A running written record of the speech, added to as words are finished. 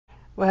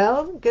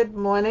Well, good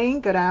morning,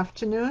 good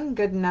afternoon,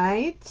 good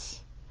night,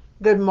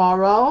 good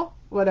morrow,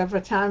 whatever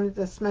time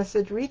this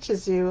message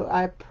reaches you.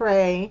 I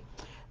pray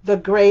the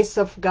grace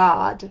of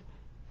God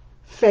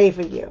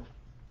favor you.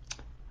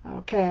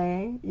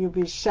 Okay? You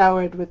be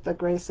showered with the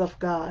grace of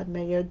God.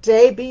 May your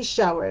day be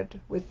showered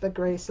with the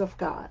grace of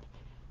God.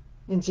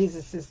 In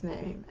Jesus'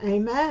 name,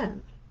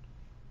 amen.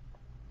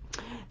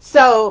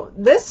 So,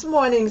 this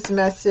morning's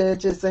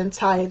message is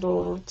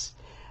entitled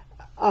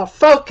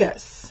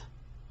Focus.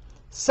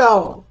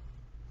 So,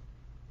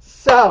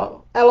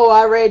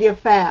 LOI Radio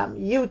fam,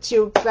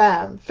 YouTube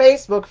fam,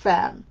 Facebook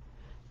fam,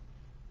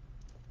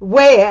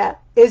 where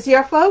is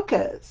your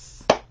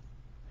focus?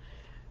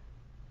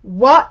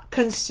 What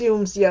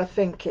consumes your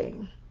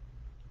thinking?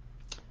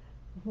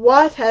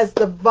 What has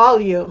the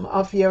volume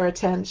of your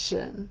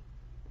attention?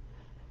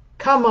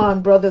 Come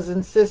on, brothers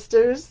and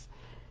sisters.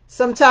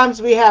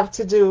 Sometimes we have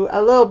to do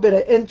a little bit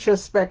of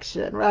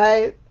introspection,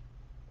 right?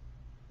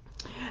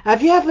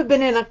 Have you ever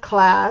been in a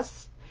class,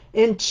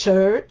 in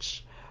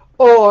church,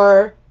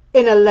 or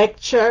in a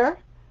lecture,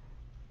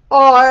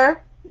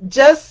 or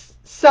just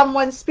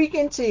someone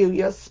speaking to you,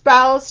 your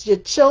spouse, your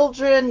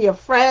children, your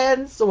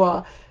friends,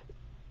 or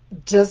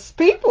just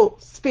people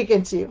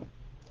speaking to you,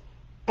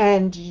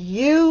 and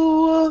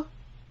you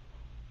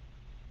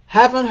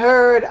haven't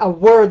heard a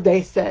word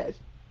they said?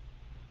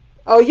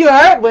 Oh, you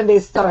heard when they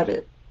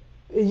started.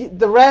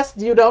 The rest,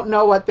 you don't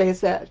know what they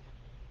said.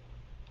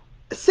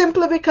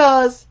 Simply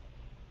because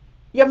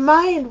your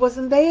mind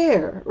wasn't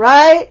there,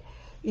 right?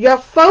 Your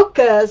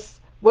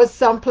focus was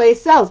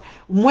someplace else.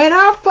 When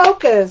our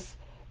focus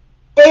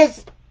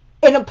is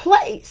in a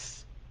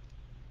place,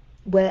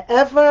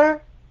 wherever,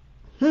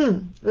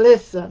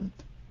 listen.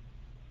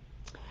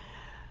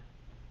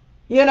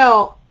 You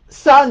know,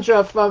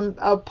 Sandra from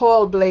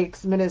Paul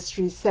Blake's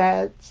ministry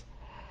said,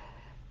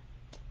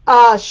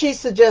 she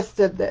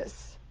suggested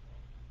this.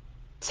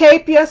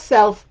 Tape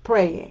yourself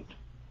praying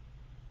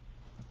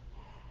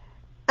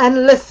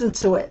and listen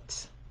to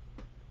it.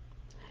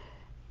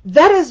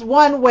 That is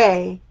one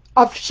way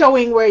of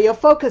showing where your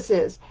focus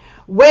is.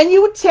 When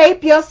you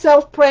tape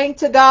yourself praying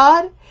to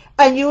God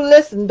and you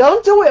listen,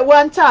 don't do it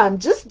one time.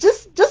 Just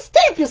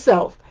tape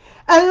yourself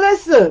and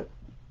listen.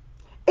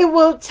 It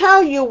will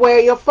tell you where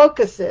your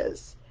focus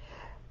is.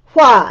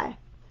 Why?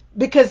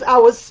 Because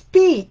our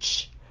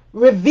speech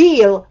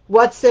reveals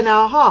what's in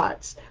our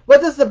hearts.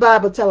 What does the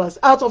Bible tell us?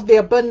 Out of the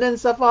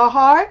abundance of our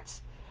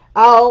hearts,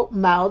 our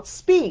mouth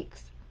speaks.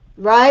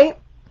 Right?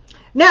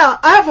 Now,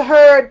 I've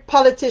heard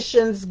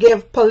politicians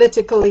give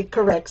politically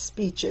correct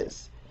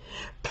speeches.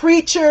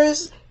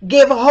 Preachers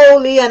give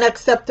holy and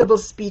acceptable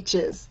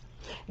speeches.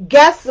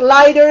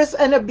 Gaslighters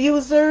and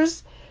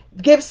abusers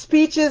give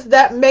speeches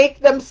that make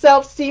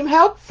themselves seem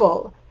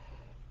helpful,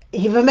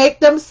 even make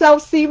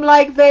themselves seem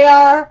like they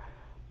are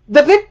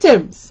the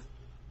victims.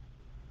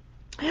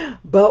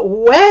 But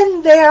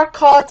when they are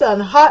caught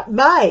on hot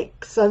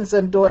mic, sons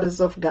and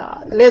daughters of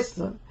God,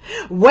 listen,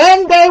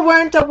 when they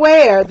weren't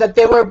aware that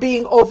they were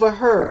being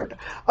overheard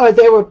or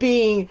they were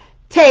being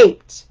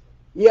taped,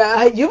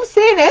 yeah, you've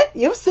seen it.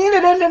 You've seen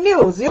it in the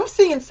news. You've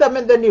seen some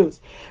in the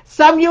news.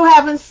 Some you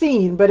haven't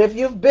seen, but if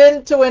you've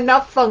been to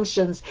enough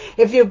functions,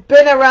 if you've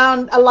been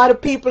around a lot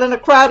of people in a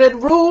crowded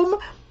room,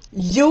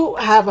 you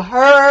have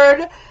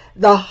heard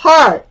the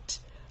heart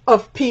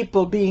of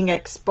people being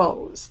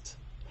exposed.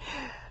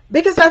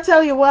 Because I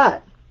tell you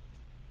what,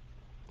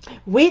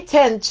 we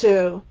tend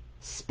to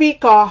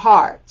speak our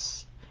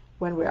hearts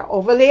when we're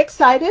overly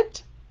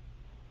excited,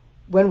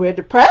 when we're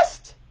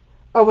depressed,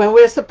 or when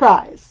we're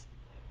surprised.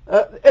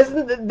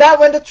 Isn't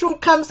that when the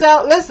truth comes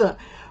out? Listen,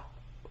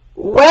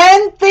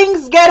 when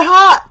things get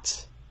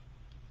hot,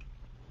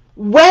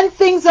 when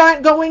things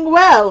aren't going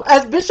well,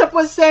 as Bishop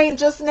was saying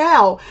just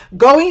now,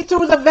 going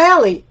through the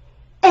valley,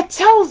 it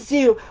tells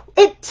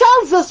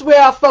us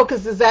where our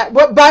focus is at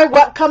by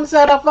what comes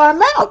out of our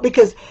mouth,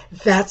 because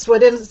that's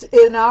what is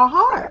in our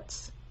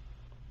hearts.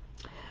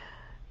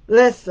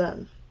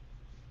 Listen,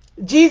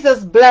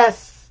 Jesus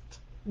blessed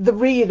the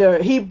reader.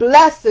 He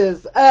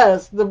blesses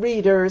us, the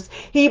readers.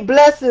 He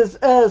blesses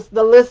us,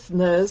 the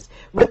listeners,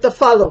 with the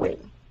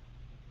following.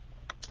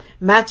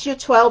 Matthew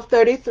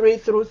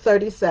 12:33 through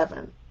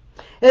 37.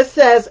 It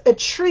says, a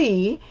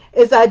tree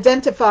is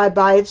identified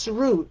by its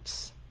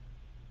roots.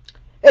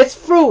 It's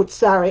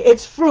fruit. Not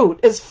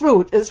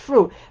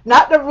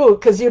the root,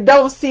 because you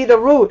don't see the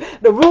root.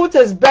 The root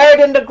is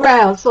buried in the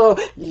ground, so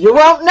you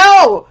won't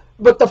know.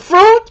 But the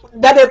fruit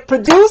that it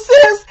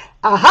produces,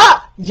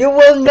 you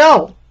will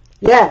know.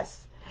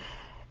 Yes.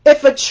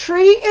 If a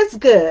tree is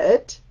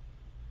good,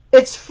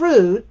 its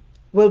fruit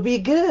will be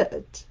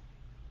good,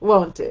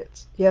 won't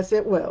it? Yes,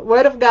 it will.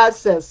 Word of God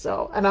says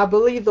so, and I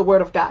believe the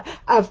word of God.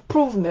 I've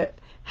proven it.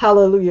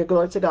 Hallelujah,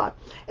 glory to God.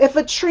 If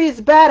a tree is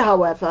bad,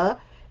 however,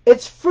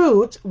 its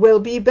fruit will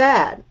be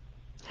bad.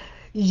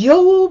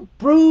 You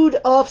brood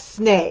of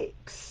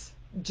snakes,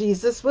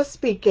 Jesus was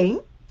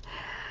speaking.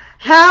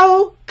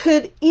 How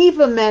could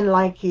evil men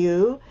like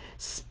you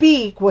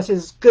speak what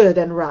is good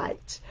and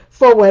right?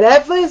 For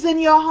whatever is in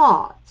your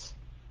heart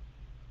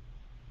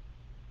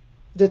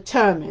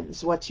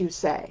determines what you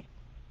say.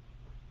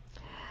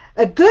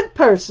 A good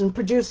person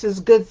produces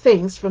good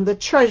things from the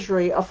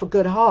treasury of a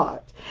good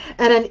heart,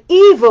 and an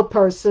evil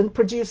person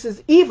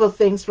produces evil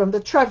things from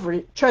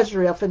the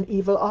treasury of an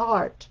evil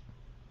heart.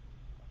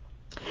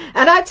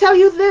 And I tell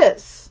you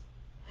this,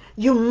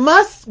 you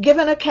must give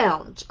an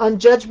account on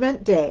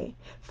Judgment Day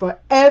for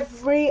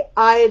every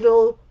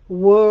idle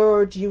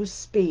word you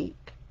speak.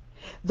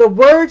 The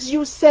words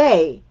you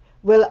say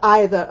will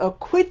either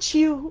acquit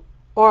you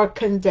or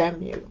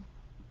condemn you.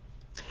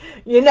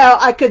 You know,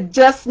 I could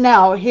just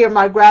now hear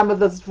my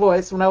grandmother's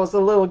voice when I was a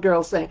little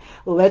girl saying,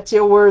 "Let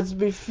your words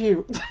be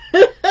few."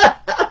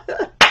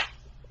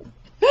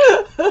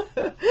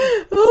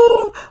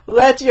 Ooh,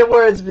 let your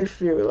words be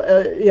few.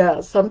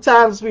 Yeah,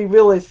 sometimes we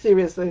really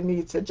seriously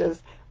need to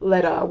just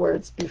let our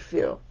words be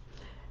few.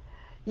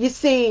 You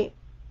see,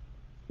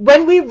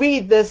 when we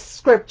read this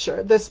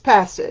scripture, this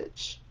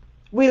passage,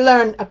 we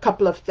learn a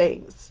couple of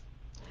things.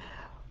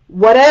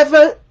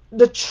 Whatever,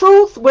 the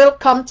truth will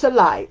come to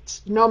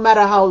light, no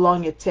matter how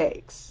long it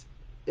takes.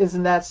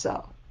 Isn't that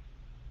so?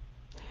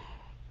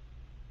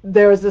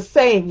 There is a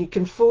saying, you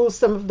can fool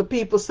some of the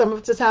people some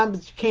of the time,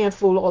 but you can't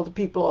fool all the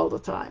people all the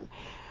time.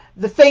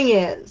 The thing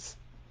is,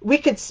 we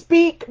could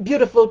speak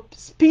beautiful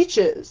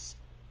speeches,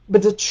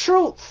 but the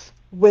truth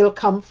will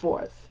come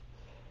forth.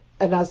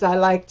 And as I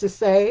like to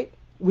say,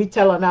 we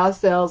telling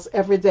ourselves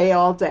every day,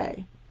 all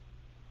day.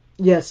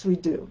 Yes, we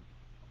do.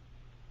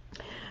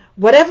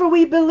 Whatever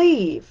we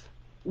believe,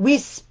 we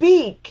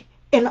speak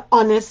in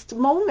honest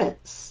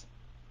moments.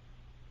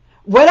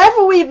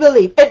 Whatever we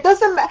believe, it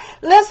doesn't matter.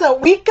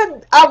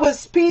 Listen, our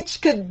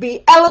speech could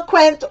be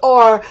eloquent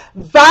or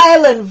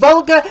vile and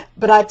vulgar,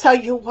 but I tell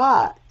you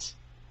what,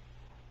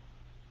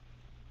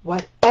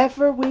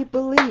 whatever we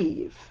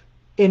believe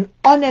in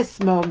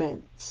honest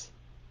moments,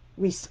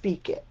 we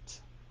speak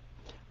it.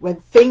 When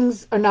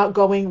things are not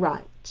going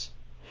right,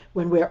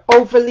 when we're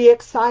overly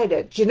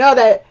excited, you know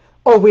that,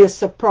 or we're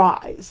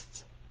surprised.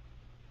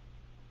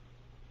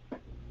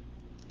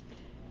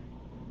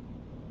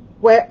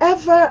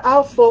 Wherever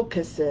our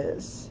focus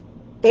is,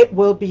 it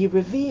will be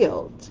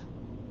revealed.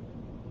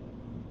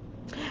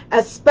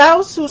 A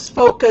spouse whose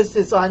focus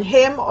is on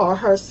him or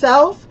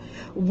herself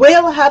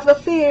will have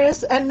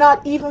affairs and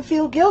not even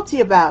feel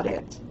guilty about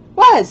it.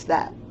 Why is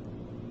that?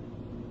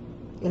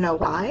 You know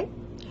why?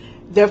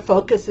 Their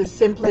focus is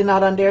simply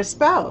not on their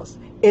spouse.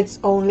 It's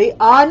only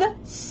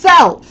on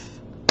self.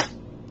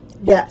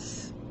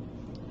 Yes.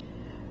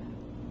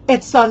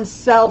 It's on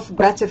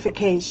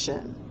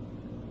self-gratification.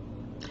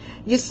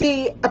 You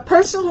see, a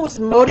person who's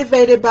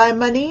motivated by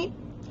money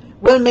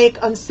will make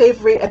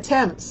unsavory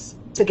attempts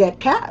to get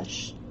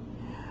cash.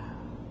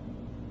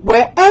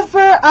 Wherever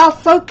our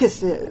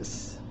focus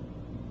is,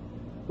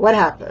 what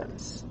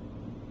happens?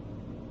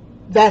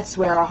 That's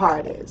where our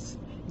heart is.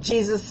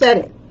 Jesus said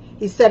it.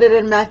 He said it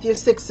in Matthew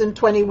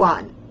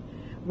 6:21.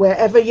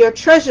 Wherever your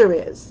treasure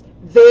is,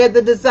 there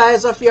the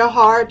desires of your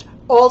heart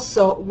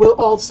will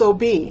also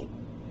be.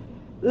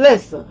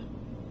 Listen.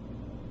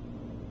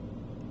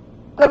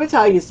 Let me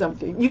tell you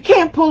something. You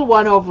can't pull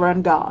one over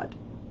on God.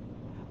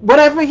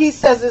 Whatever he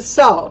says is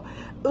so.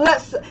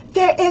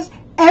 There is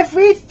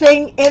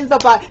everything in the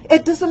Bible.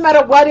 It doesn't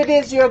matter what it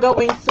is you're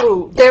going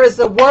through. There is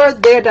a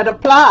word there that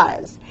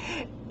applies.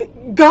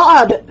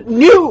 God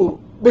knew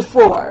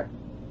before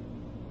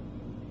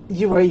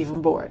you were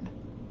even born.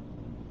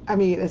 I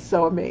mean, it's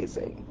so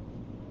amazing.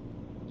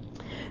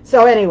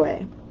 So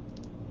anyway,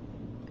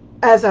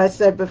 as I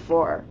said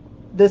before,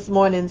 this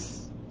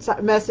morning's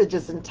message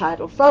is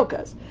entitled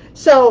Focus.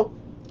 So,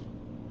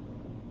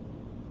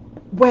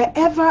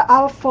 wherever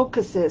our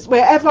focus is,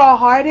 wherever our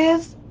heart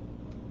is,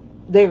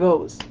 there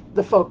goes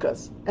the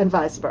focus, and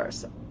vice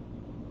versa.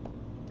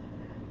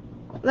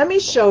 Let me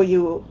show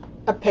you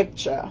a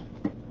picture.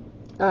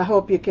 I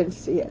hope you can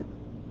see it.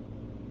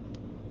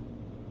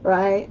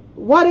 Right?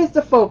 What is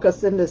the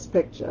focus in this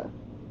picture?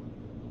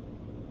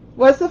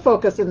 What's the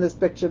focus in this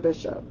picture,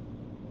 Bishop?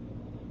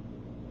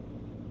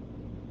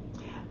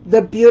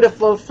 The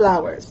beautiful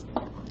flowers.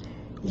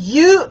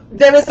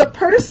 There is a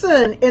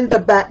person in the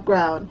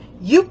background.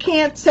 You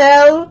can't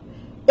tell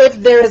if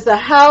there is a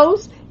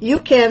house. You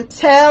can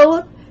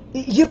tell,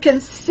 you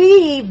can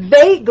see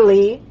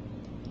vaguely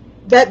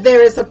that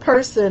there is a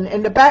person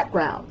in the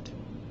background.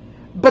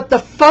 But the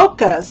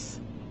focus,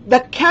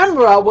 the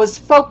camera was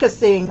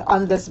focusing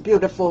on this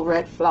beautiful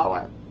red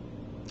flower.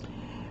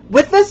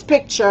 With this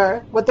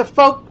picture, what the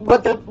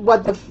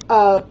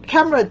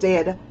camera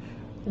did,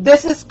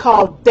 this is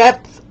called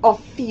depth of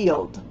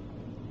field.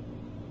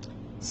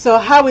 So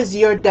how is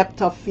your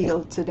depth of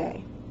field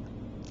today?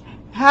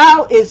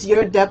 How is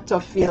your depth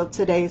of field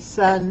today,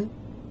 son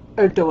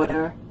or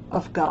daughter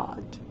of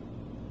God?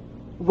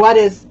 What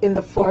is in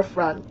the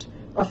forefront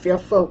of your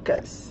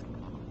focus?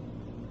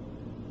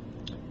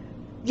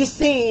 You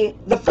see,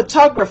 the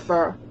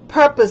photographer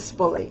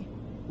purposefully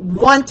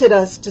wanted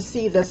us to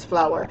see this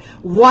flower,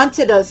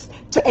 wanted us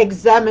to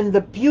examine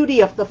the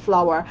beauty of the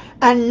flower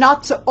and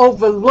not to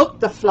overlook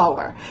the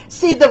flower.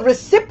 See, the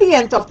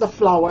recipient of the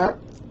flower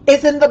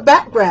is in the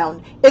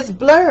background, is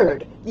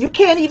blurred. You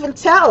can't even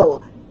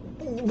tell.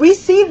 We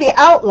see the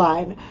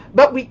outline,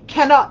 but we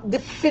cannot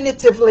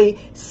definitively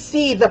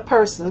see the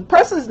person. The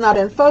person is not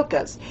in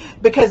focus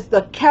because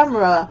the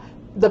camera,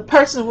 the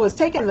person who was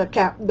taking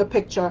the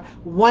picture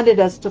wanted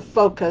us to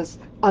focus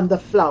on the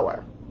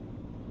flower.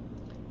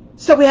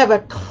 So we have a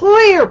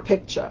clear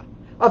picture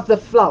of the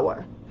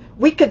flower.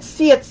 We could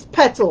see its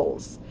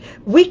petals.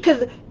 We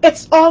can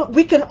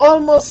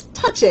almost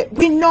touch it.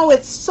 We know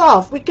it's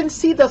soft. We can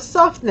see the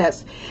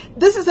softness.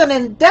 This is an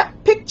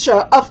in-depth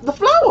picture of the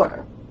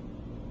flower.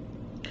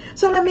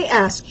 So let me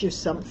ask you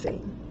something.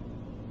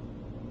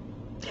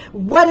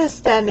 What is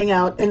standing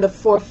out in the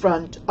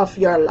forefront of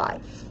your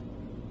life?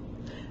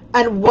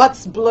 And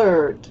what's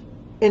blurred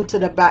into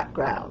the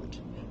background?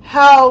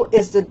 How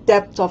is the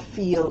depth of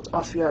field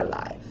of your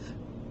life?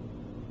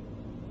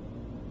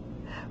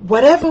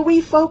 Whatever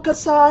we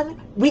focus on,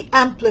 we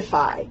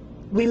amplify.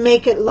 We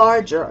make it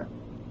larger.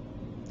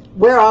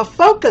 Where our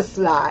focus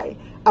lies,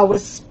 our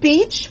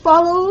speech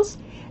follows,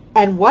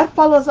 and what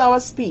follows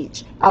our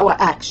speech? Our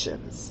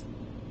actions.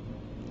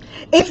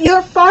 If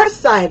you're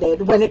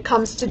farsighted when it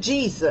comes to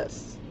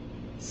Jesus,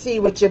 see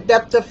with your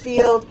depth of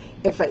field,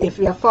 if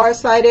you're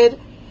farsighted,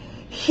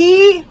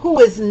 he who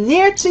is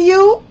near to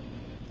you,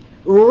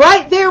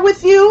 right there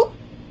with you,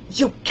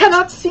 you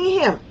cannot see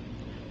him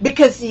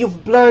because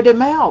you've blurred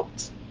him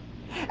out.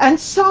 And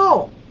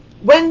so,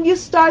 when you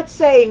start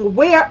saying,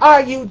 where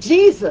are you,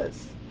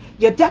 Jesus?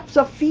 Your depth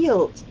of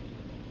field.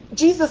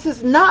 Jesus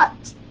is not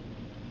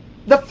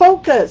the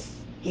focus.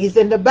 He's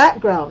in the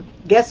background.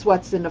 Guess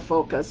what's in the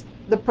focus?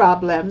 The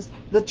problems,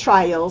 the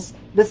trials,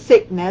 the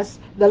sickness,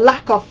 the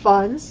lack of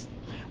funds.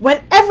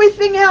 When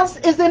everything else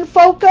is in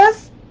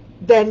focus,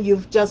 then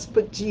you've just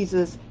put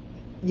Jesus,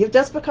 you've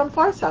just become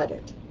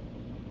farsighted.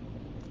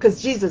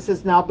 Because Jesus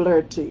is now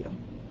blurred to you.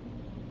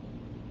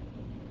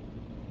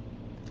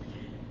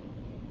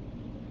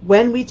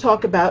 When we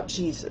talk about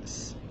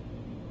Jesus,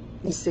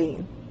 you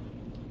see,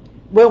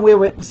 when we're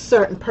with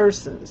certain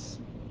persons,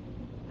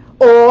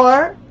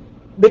 or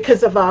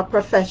because of our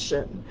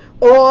profession,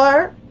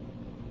 or,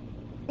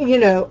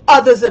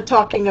 others are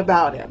talking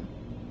about him.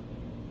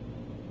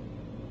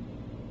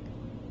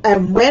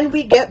 And when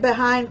we get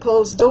behind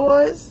closed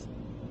doors,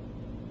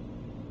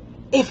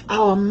 if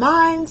our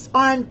minds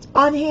aren't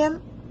on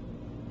him,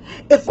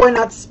 if we're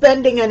not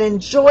spending and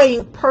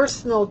enjoying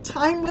personal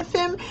time with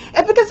him,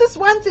 and because it's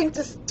one thing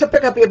to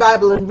pick up your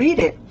Bible and read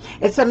it,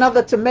 it's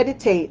another to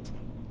meditate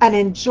and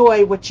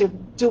enjoy what you're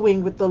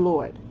doing with the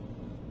Lord.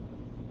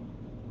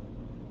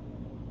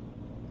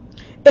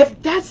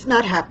 If that's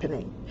not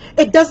happening,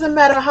 it doesn't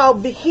matter how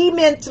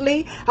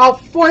vehemently, how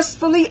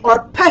forcefully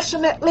or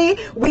passionately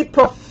we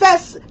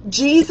profess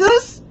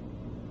Jesus,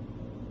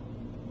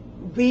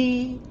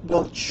 we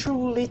will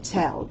truly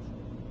tell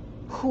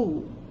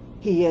who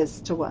he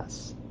is to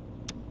us.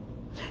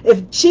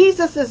 If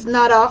Jesus is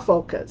not our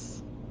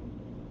focus,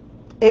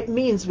 it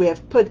means we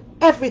have put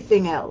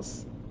everything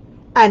else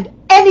and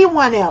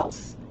anyone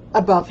else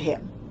above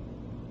him.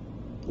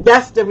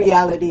 That's the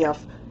reality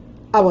of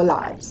our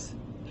lives.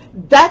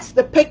 That's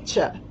the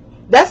picture.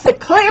 That's the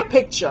clear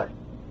picture.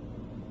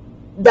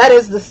 That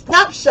is the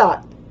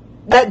snapshot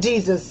that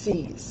Jesus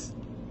sees.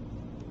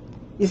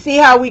 You see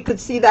how we could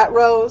see that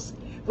rose?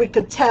 We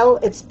could tell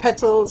its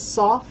petals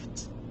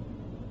soft.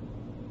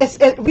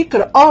 We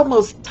could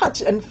almost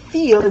touch and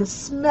feel and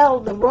smell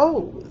the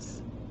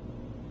rose.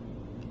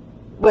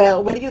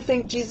 Well, what do you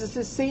think Jesus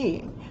is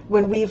seeing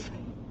when we've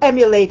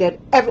emulated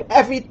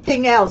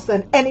everything else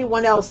and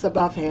anyone else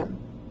above him?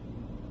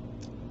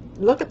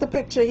 Look at the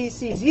picture he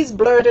sees. He's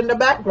blurred in the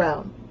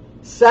background.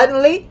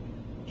 Suddenly,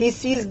 he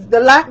sees the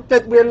lack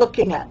that we're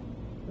looking at,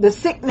 the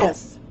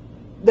sickness,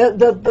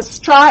 the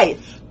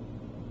strife,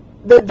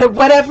 the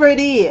whatever it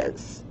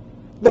is,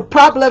 the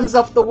problems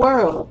of the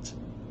world.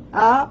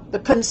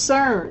 The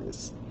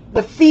concerns,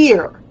 the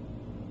fear.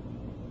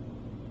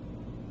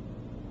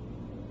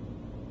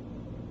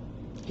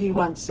 He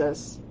wants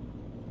us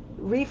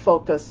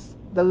refocus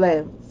the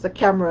lens, the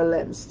camera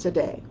lens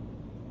today.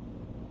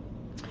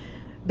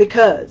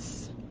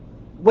 Because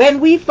when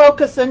we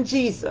focus on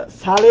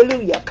Jesus,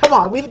 hallelujah, come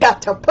on, we've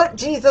got to put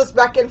Jesus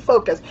back in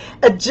focus.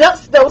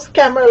 Adjust those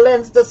camera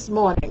lenses this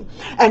morning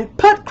and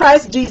put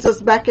Christ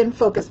Jesus back in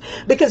focus.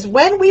 Because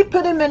when we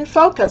put him in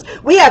focus,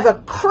 we have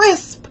a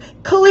crisp,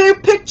 clear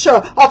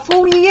picture of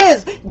who he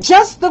is.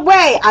 Just the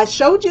way I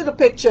showed you the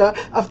picture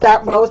of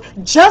that rose,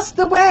 just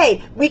the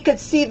way we could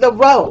see the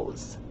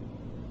rose.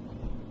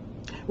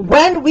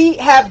 When we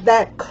have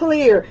that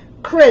clear,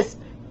 crisp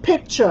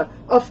picture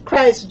of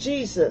Christ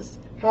Jesus,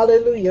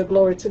 hallelujah,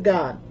 glory to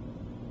God,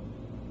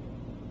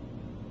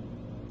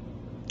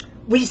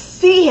 we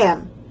see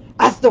him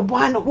as the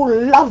one who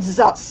loves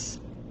us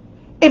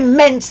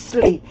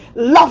immensely,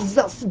 loves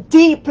us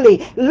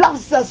deeply,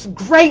 loves us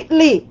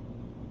greatly,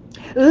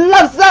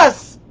 loves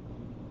us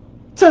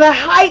to the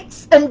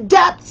heights and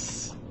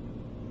depths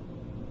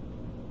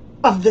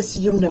of this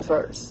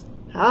universe.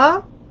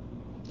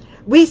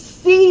 We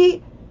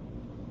see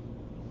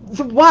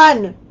the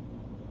one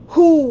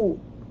who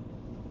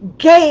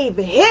gave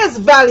his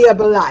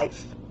valuable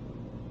life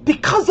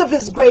because of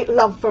his great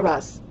love for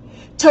us,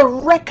 to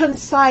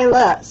reconcile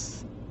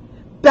us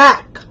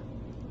back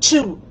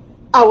to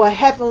our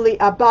heavenly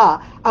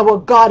Abba, our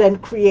God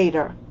and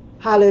Creator.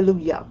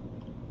 Hallelujah.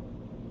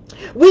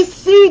 We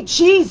see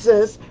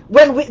Jesus,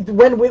 when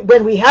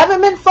we have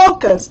him in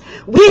focus,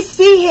 we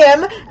see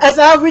him as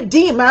our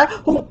Redeemer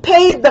who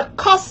paid the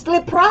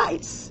costly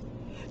price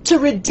to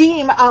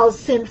redeem our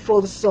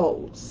sinful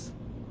souls.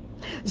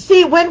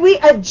 See, when we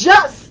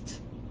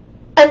adjust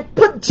and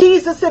put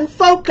Jesus in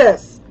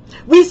focus,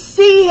 we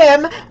see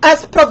him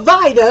as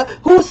provider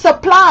who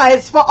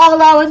supplies for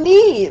all our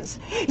needs.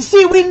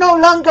 See, we no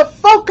longer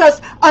focus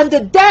on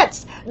the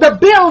debts, the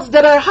bills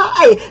that are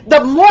high,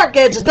 the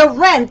mortgage, the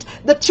rent,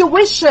 the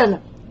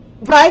tuition,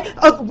 right?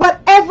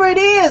 Whatever it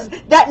is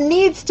that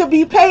needs to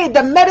be paid,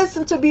 the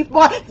medicine to be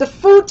bought, the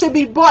food to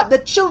be bought, the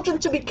children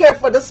to be cared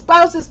for, the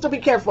spouses to be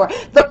cared for,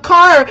 the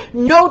car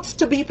notes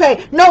to be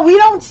paid. No, we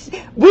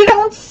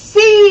don't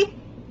see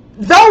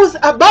those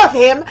above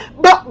him,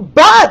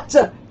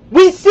 but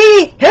we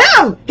see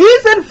him.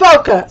 He's in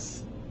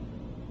focus.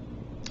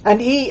 And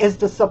he is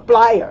the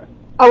supplier,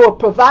 our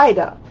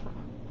provider.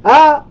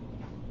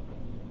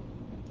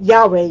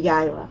 Yahweh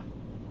Jireh.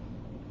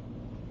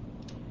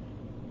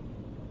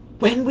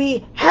 When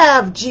we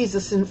have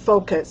Jesus in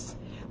focus,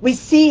 we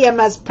see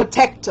him as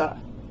protector,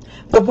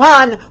 the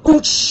one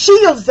who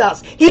shields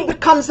us. He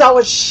becomes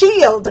our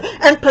shield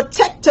and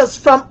protects us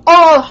from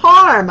all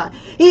harm.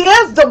 He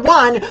is the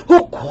one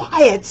who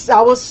quiets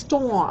our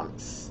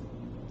storms.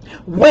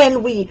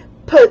 When we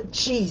put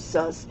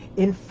Jesus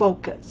in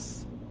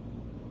focus,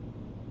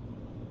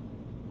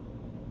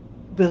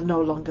 we'll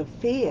no longer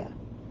fear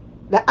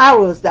the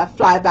arrows that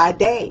fly by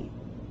day.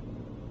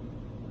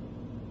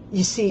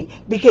 You see,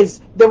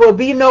 because there will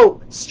be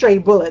no stray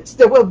bullets.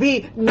 There will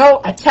be no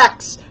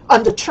attacks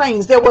on the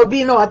trains. There will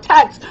be no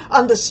attacks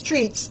on the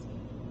streets.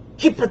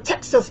 He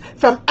protects us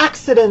from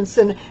accidents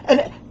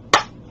and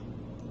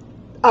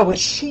our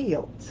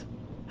shield.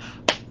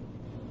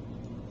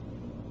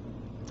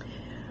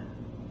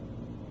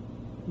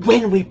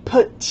 When we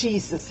put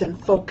Jesus in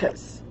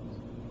focus,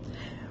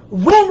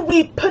 when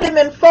we put him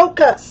in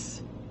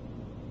focus,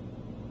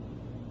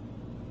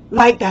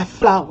 like that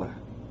flower,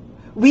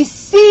 we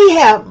see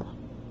him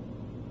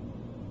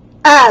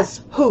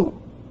as who?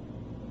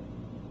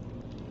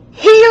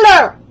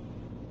 Healer,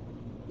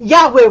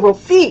 Yahweh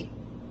Raphi,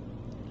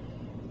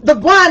 the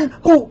one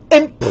who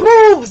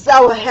improves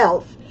our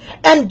health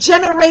and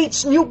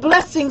generates new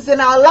blessings in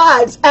our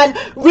lives and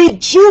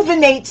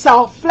rejuvenates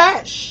our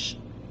flesh.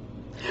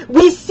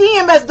 We see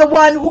him as the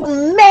one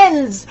who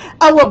mends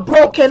our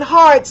broken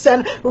hearts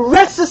and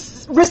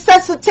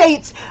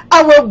resuscitates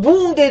our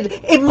wounded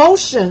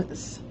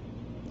emotions.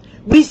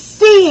 We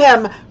see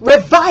him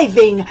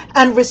reviving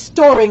and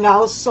restoring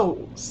our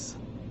souls.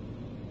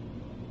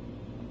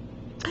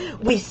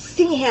 We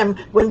see him,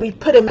 when we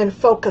put him in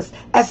focus,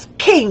 as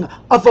King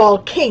of all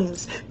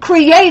kings,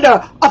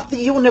 Creator of the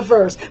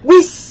universe.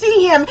 We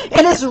see him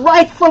in his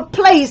rightful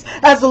place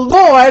as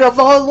Lord of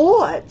all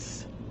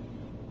lords.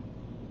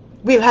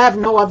 We'll have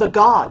no other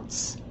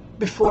gods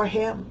before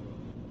him.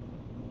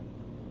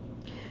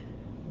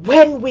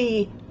 When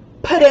we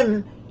put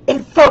him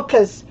in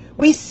focus,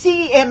 we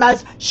see him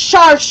as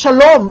Shar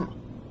Shalom,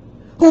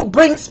 who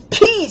brings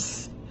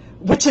peace,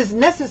 which is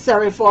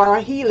necessary for our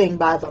healing,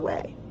 by the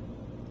way.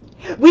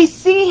 We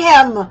see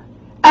him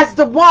as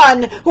the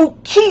one who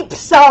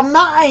keeps our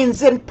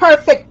minds in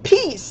perfect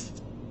peace,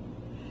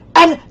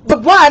 and the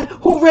one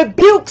who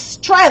rebukes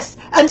stress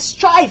and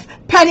strife,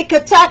 panic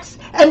attacks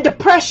and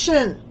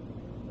depression.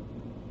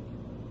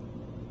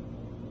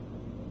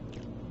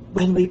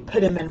 When we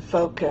put him in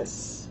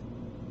focus,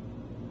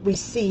 we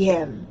see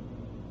him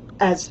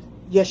as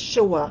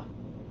Yeshua,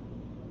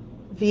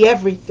 the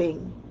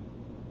everything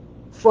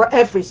for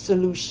every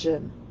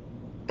solution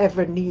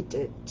ever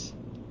needed.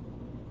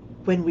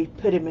 When we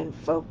put him in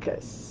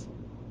focus,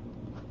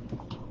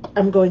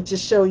 I'm going to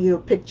show you a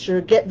picture.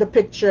 Get the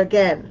picture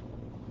again.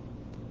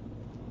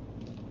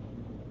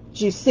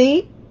 Do you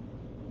see?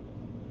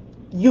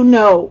 You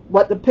know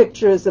what the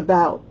picture is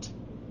about.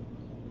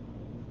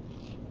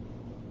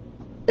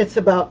 It's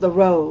about the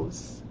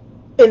rose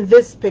in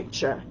this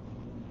picture.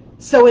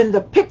 So in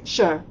the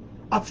picture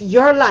of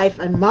your life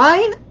and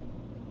mine,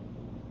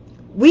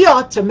 we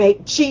ought to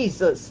make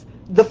Jesus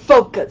the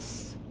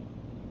focus.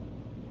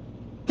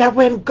 That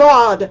when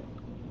God,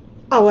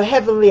 our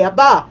heavenly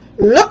Abba,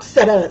 looks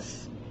at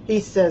us, he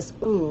says,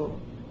 ooh,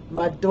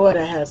 my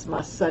daughter has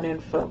my son in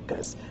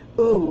focus.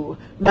 Ooh,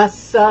 my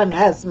son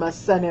has my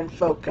son in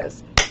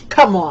focus.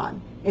 Come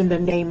on, in the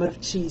name of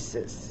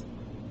Jesus.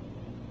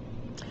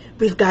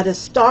 We've got to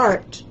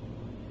start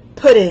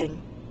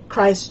putting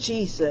Christ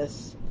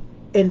Jesus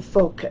in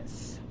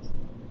focus.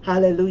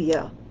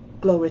 Hallelujah.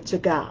 Glory to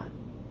God.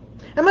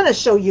 I'm going to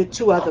show you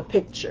two other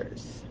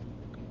pictures.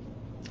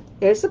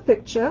 Here's a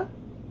picture.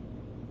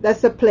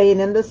 That's a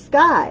plane in the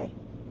sky.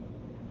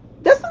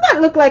 Doesn't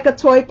that look like a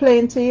toy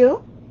plane to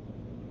you?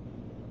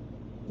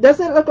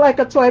 Does it look like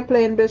a toy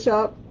plane,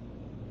 Bishop?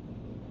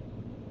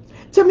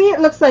 To me, it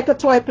looks like a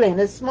toy plane.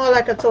 It's small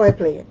like a toy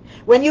plane.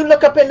 When you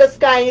look up in the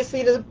sky and you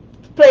see the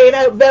plane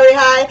out very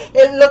high,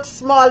 it looks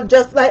small,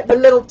 just like the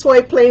little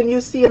toy plane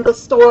you see in the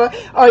store.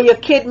 Or your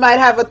kid might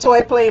have a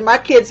toy plane. My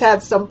kids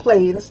had some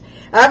planes.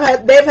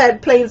 They've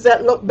had planes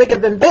that look bigger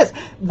than this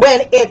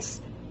when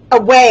it's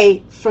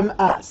away from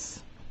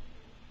us.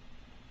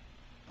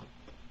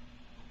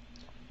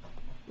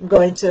 I'm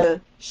going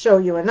to show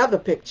you another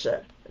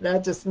picture. I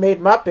just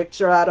made my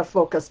picture out of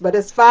focus, but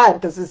it's fine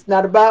because it's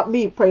not about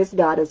me. Praise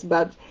God. It's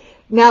about.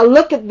 Now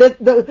look at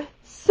the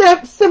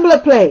similar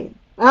plane.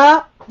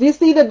 Do you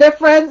see the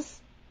difference?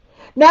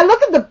 Now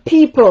look at the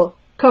people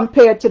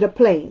compared to the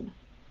plane.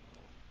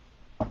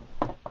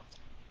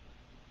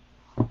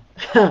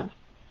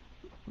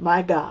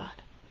 My God,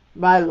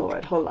 my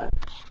Lord. Hold on.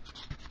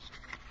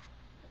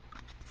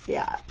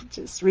 Yeah,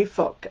 just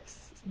refocus.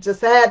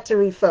 Just had to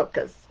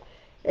refocus.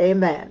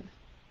 Amen.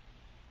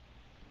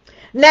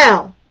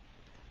 Now,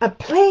 a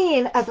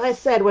plane, as I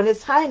said, when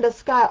it's high in the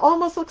sky,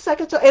 almost looks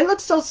like it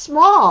looks so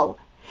small.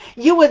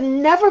 You would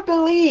never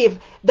believe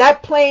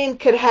that plane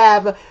could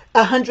have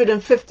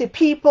 150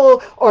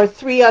 people or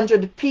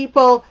 300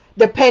 people,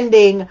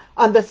 depending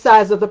on the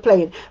size of the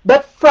plane.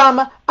 But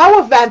from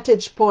our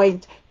vantage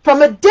point,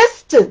 from a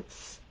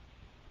distance,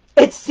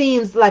 it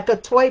seems like a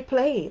toy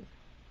plane.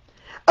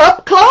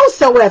 Up close,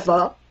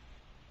 however,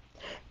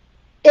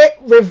 it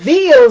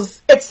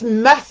reveals its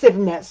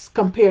massiveness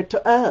compared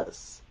to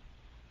us.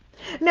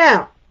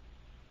 Now,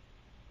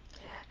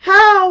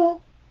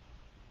 how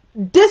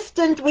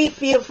distant we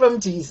feel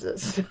from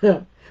Jesus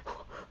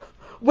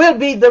will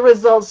be the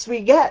results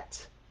we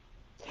get.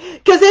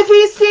 Because if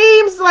he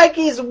seems like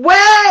he's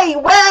way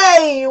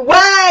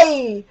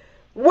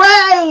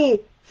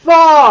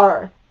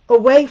far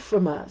away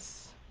from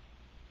us,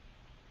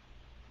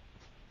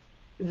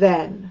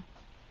 then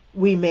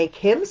we make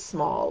him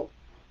small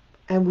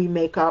and we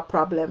make our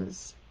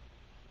problems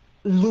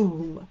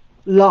loom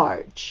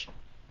large.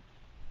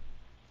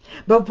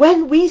 But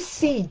when we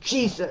see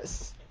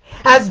Jesus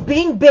as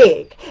being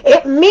big,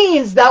 it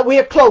means that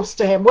we're close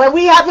to him. When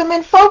we have him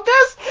in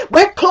focus,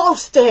 we're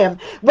close to him.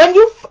 When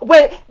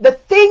the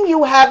thing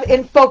you have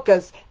in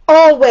focus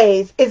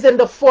always is in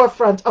the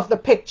forefront of the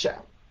picture.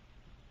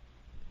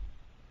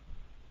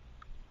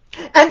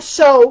 And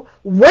so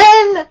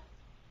when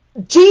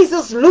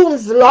Jesus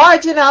looms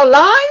large in our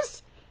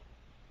lives,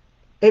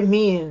 it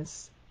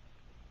means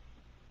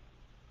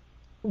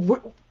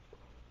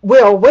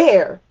we're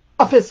aware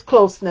of his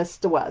closeness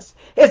to us.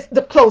 It's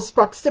the close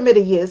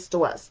proximity he is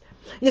to us.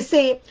 You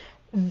see,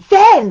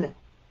 then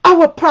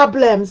our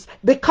problems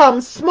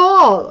become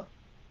small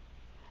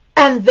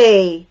and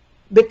they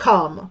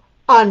become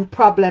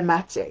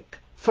unproblematic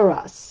for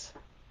us.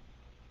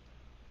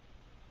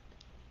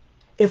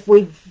 If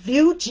we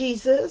view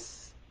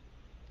Jesus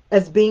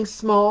as being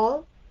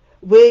small,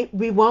 we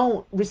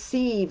won't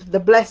receive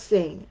the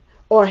blessing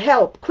or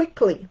help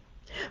quickly.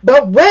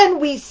 But when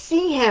we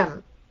see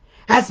him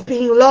as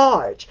being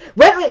large,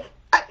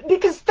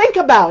 because think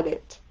about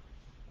it.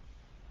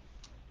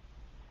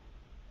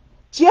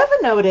 Do you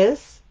ever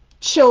notice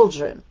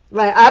children?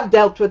 Like, I've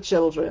dealt with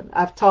children.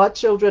 I've taught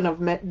children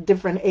of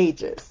different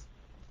ages.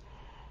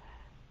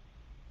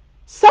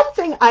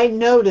 Something I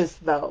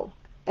noticed, though,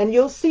 and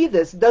you'll see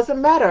this,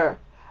 doesn't matter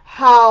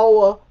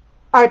how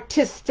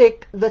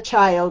artistic the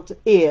child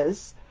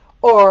is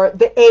or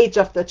the age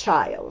of the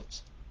child.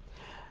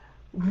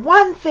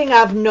 One thing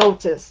I've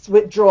noticed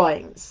with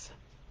drawings,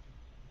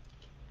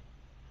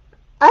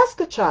 ask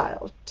a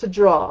child to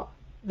draw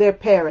their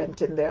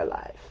parent in their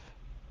life,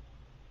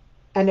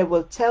 and it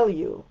will tell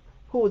you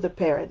who the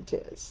parent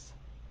is.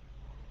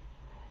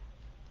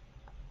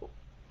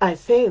 I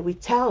say we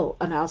tell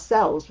on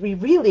ourselves. We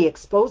really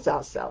expose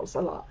ourselves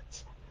a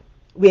lot.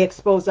 We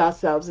expose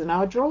ourselves in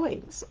our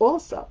drawings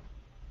also.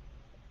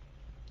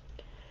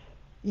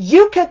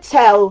 You could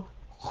tell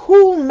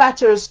who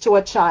matters to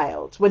a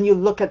child when you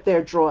look at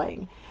their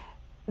drawing.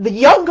 The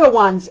younger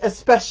ones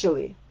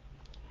especially.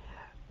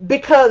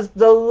 Because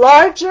the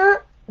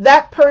larger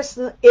that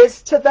person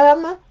is to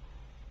them,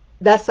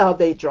 that's how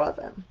they draw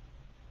them.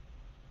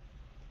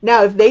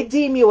 Now, if they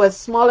deem you as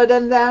smaller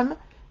than them,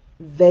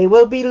 they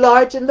will be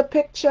large in the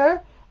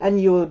picture,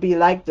 and you will be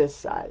like this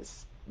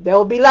size.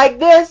 They'll be like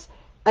this,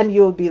 and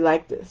you'll be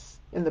like this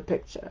in the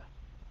picture.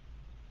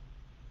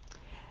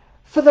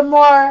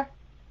 Furthermore,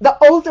 the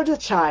older the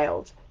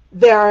child,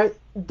 there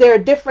are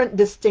different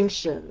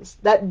distinctions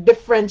that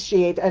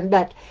differentiate and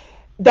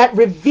that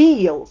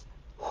reveal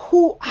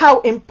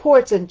how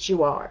important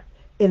you are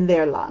in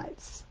their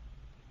lives.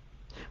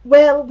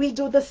 Well, we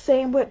do the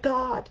same with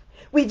God.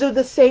 We do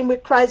the same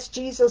with Christ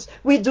Jesus.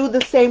 We do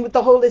the same with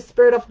the Holy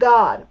Spirit of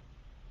God.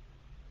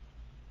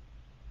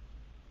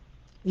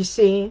 You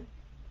see,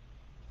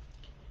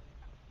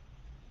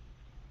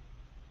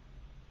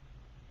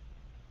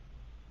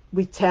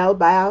 we tell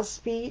by our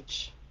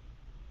speech,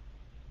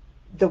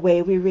 the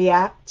way we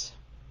react.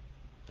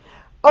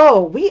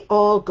 Oh, we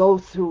all go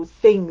through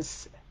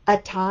things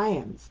at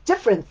times,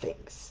 different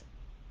things.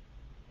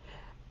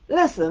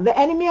 Listen, the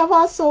enemy of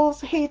our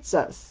souls hates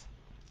us.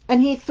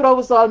 and he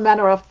throws all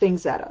manner of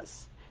things at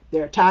us.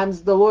 There are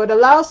times the Lord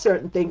allows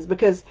certain things,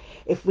 because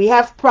if we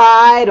have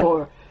pride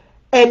or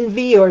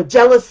envy or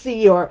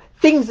jealousy or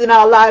things in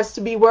our lives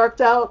to be worked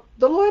out,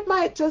 the Lord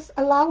might just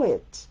allow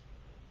it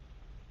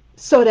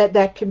so that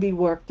that can be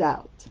worked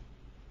out.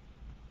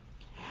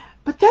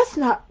 But that's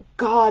not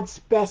God's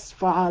best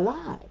for our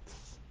lives.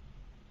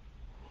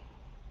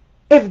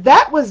 If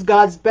that was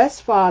God's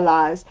best for our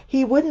lives,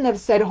 he wouldn't have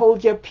said,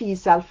 hold your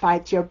peace, I'll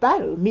fight your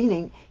battle,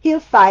 meaning he'll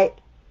fight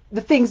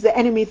the things the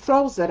enemy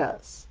throws at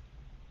us.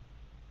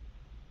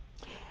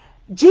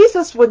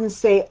 Jesus wouldn't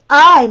say,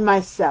 I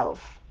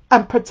myself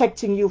am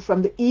protecting you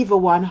from the evil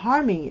one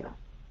harming you.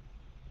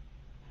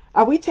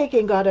 Are we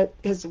taking God at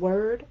his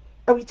word?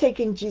 Are we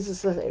taking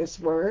Jesus at his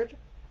word?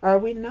 Or are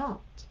we not?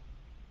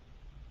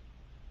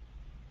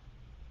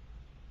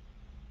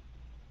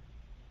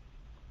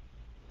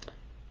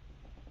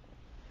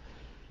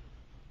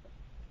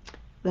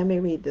 Let me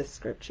read this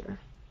scripture.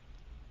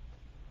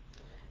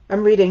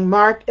 I'm reading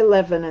Mark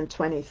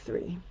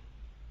 11:23.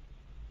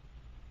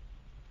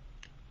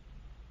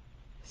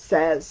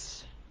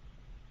 Says,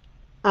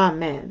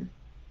 Amen.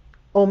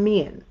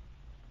 Omen.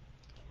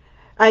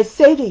 I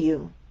say to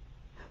you,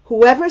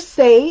 whoever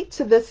say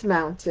to this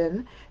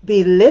mountain,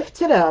 be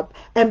lifted up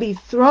and be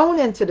thrown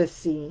into the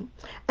sea,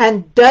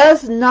 and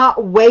does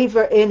not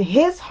waver in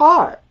his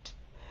heart,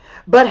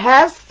 but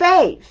has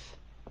faith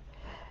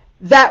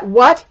that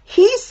what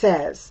he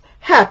says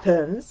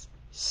happens,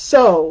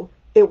 so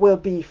it will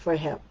be for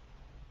him.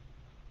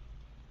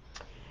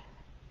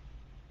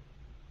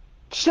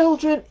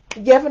 Children,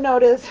 you ever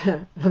notice?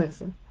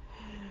 Listen,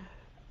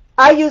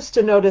 I used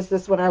to notice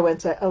this when I went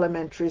to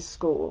elementary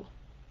school.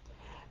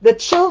 The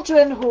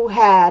children who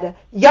had,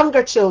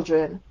 younger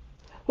children,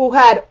 who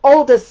had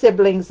older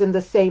siblings in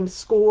the same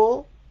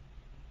school,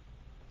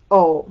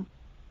 oh,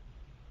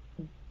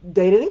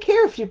 they didn't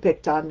care if you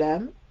picked on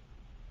them.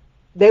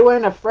 They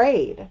weren't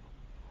afraid.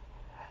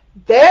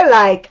 They're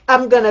like,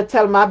 I'm going to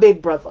tell my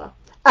big brother.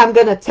 I'm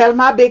going to tell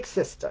my big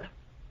sister.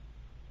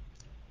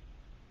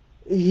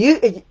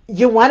 You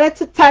wanted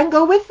to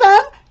tangle with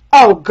them?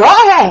 Oh, go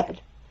ahead.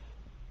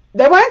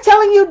 They weren't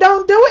telling you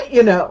don't do it,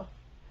 you know.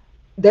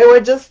 They were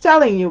just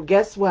telling you,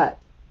 guess what?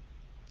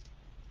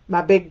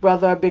 My big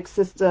brother or big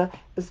sister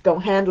is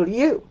going to handle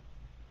you.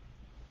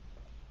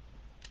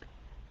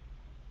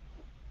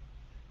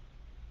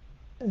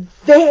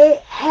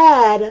 They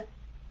had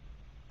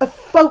a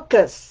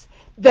focus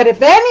that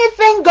if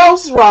anything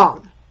goes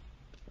wrong,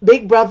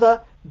 big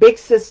brother, big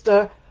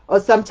sister, or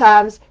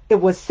sometimes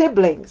it was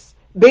siblings,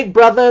 big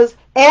brothers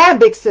and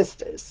big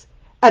sisters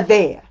are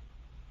there.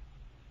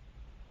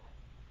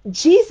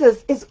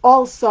 Jesus is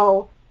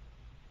also,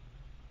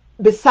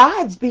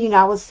 besides being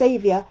our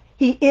Savior,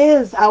 he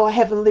is our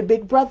heavenly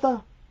big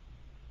brother.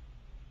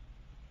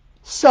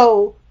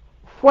 So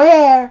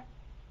where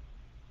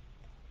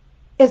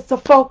is the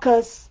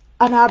focus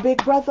on our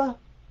big brother?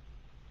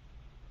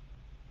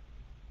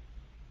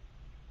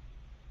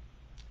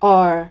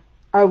 Or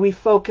are we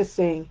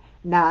focusing,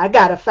 now I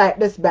got to fight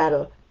this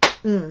battle.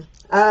 The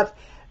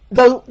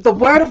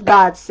Word of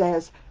God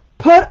says,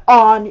 put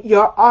on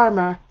your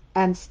armor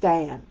and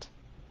stand.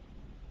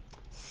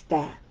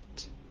 Stand.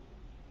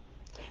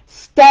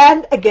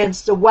 Stand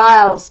against the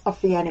wiles of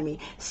the enemy.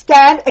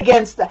 Stand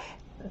against the...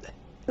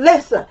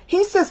 Listen,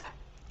 he says,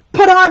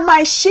 put on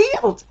my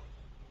shield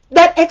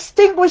that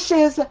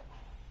extinguishes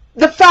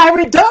the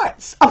fiery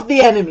darts of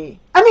the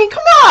enemy. I mean,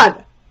 come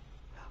on.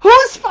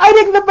 Who's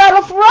fighting the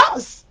battle for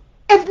us?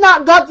 If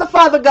not God the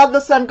Father, God the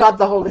Son, God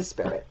the Holy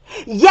Spirit.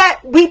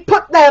 Yet we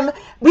put them,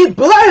 we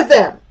blur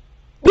them.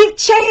 We've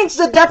changed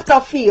the depth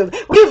of field.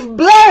 We've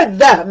blurred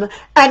them,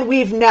 and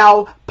we've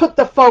now put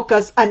the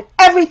focus on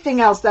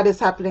everything else that is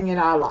happening in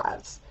our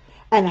lives.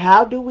 And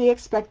how do we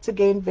expect to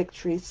gain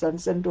victory,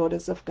 sons and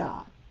daughters of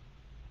God?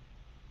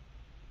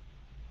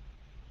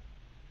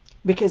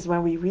 Because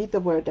when we read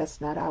the word,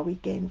 that's not how we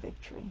gain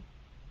victory.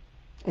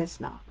 It's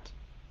not.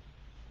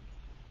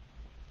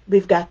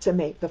 We've got to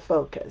make the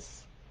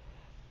focus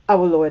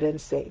our Lord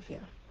and Savior.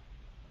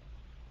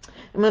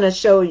 I'm going to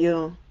show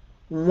you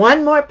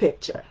one more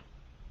picture.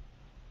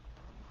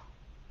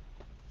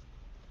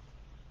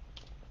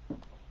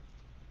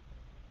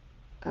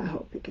 I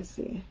hope you can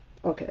see.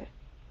 Okay.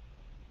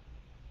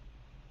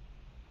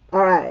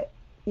 All right.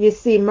 You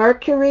see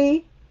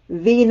Mercury,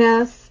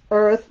 Venus,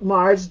 Earth,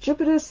 Mars,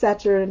 Jupiter,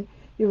 Saturn,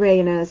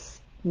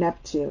 Uranus,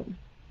 Neptune.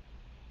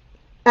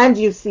 And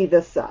you see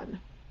the sun.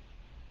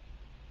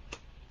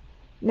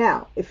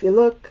 Now, if you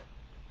look,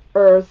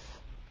 Earth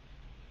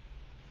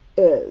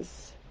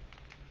is,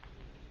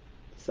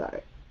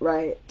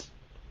 right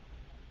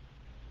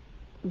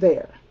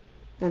there.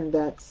 And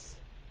that's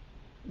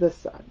the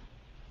sun.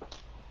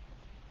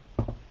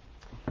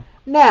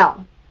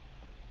 Now,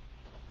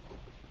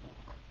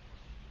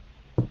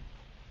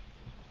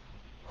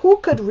 who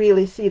could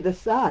really see the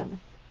sun?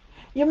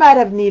 You might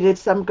have needed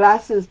some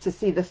glasses to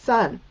see the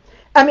sun.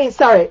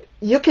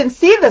 You can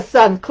see the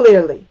sun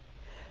clearly,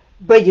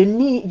 but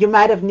you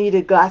might have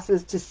needed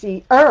glasses to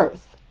see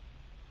Earth.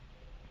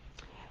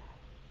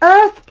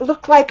 Earth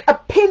looked like a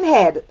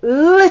pinhead,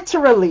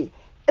 literally.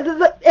 In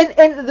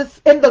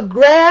the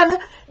grand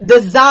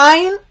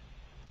design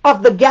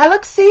of the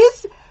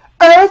galaxies,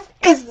 Earth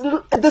is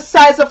the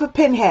size of a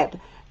pinhead.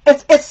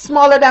 It's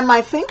smaller than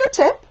my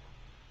fingertip.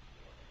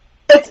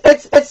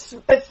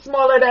 It's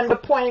smaller than the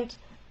point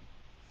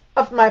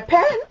of my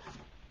pen.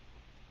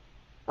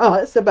 Oh,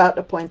 it's about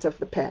the point of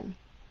the pen.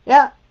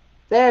 Yeah,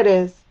 there it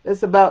is.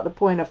 It's about the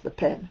point of the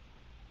pen.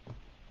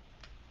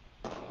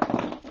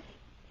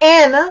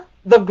 In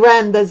the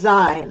grand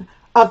design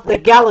of the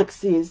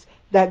galaxies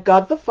that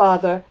God the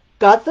Father,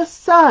 God the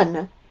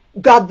Son,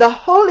 God the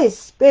Holy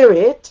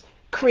Spirit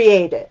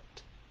created.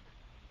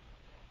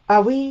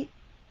 Are we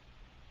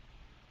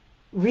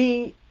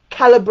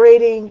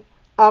recalibrating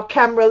our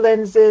camera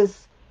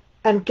lenses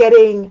and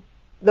getting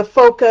the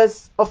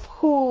focus of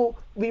who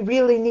we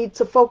really need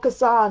to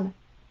focus on?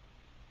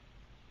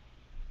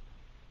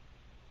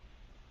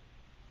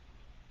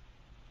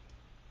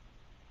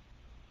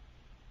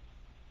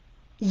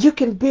 You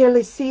can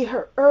barely see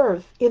her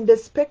earth in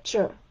this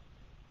picture.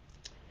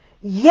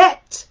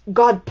 Yet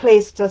God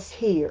placed us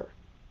here.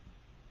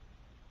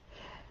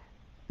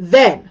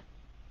 Then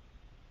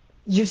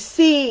you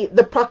see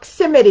the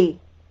proximity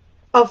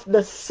of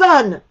the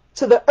sun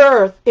to the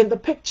earth in the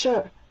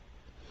picture.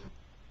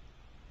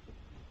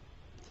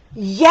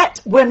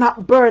 Yet we're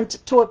not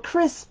burnt to a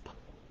crisp.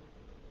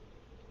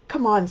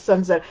 Come on,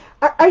 sons.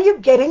 Are you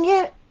getting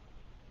it?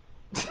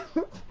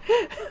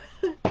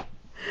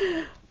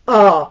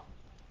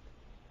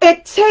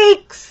 It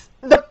takes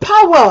the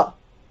power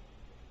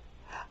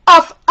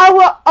of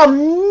our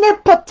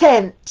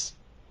omnipotent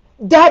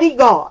Daddy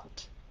God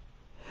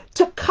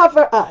to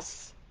cover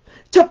us,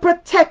 to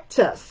protect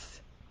us,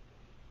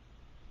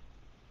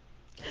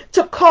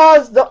 to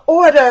cause the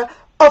order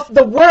of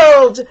the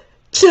world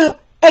to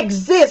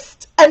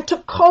exist and to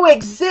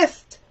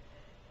coexist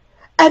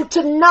and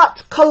to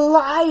not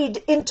collide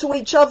into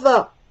each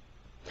other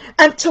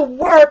and to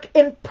work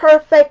in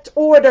perfect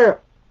order.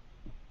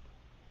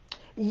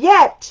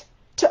 Yet,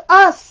 to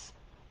us,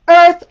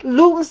 Earth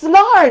looms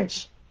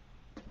large.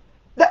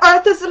 The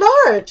Earth is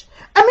large.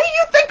 I mean,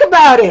 you think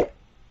about it.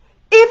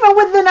 Even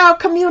within our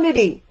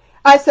community.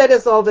 I say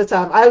this all the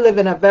time. I live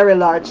in a very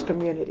large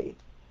community.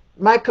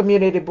 My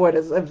community board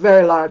is a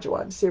very large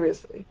one,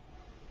 seriously.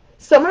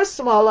 Some are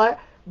smaller,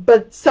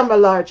 but some are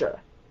larger.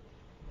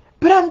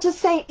 But I'm just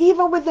saying,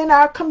 even within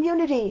our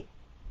communities,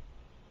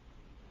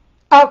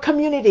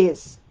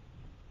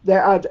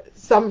 there are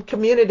some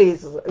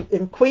communities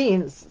in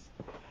Queens,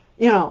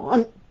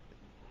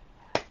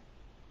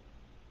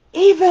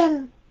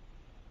 even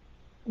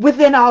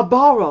within our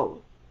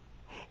borough,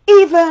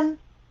 even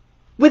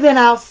within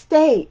our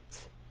state,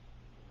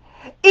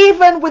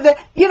 even within,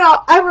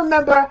 I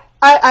remember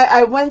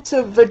I went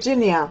to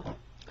Virginia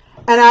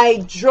and I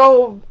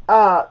drove,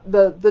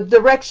 the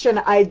direction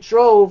I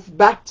drove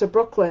back to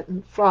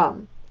Brooklyn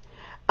from,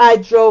 I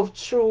drove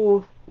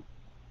through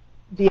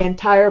the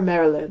entire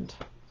Maryland.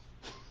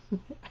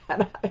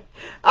 And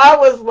I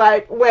was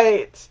like,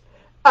 wait,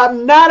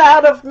 I'm not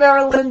out of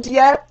Maryland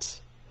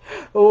yet.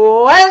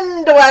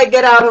 When do I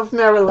get out of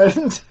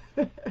Maryland?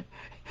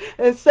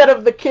 Instead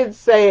of the kids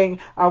saying,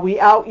 are we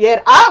out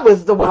yet? I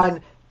was the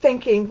one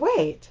thinking,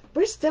 wait,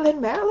 we're still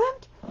in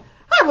Maryland?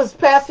 I was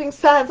passing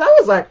signs. I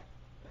was like,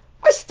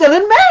 we're still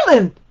in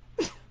Maryland.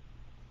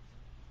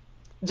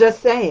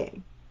 Just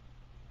saying.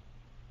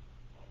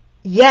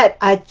 Yet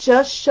I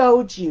just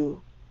showed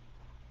you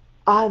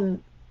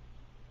in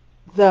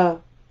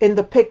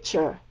the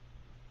picture,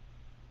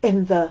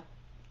 in the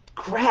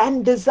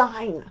grand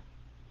design,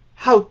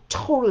 how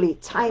totally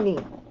tiny,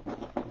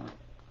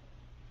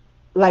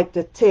 like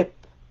the tip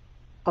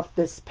of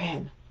this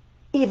pen,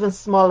 even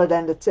smaller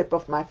than the tip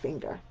of my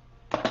finger,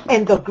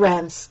 in the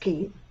grand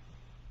scheme.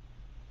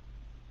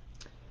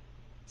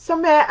 So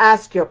may I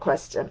ask you a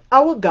question?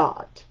 Our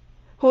God,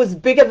 who is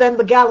bigger than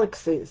the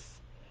galaxies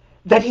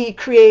that he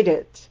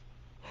created,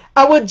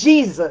 our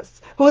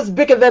Jesus, who is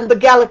bigger than the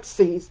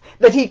galaxies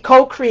that he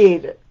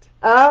co-created,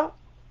 how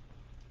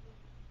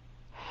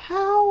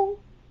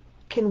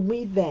can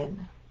we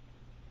then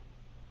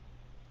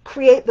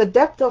create the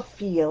depth of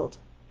field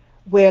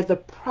where the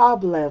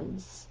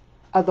problems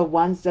are the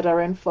ones that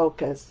are in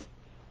focus,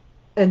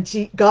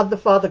 and God the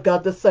Father,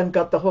 God the Son,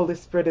 God the Holy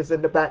Spirit is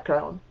in the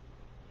background?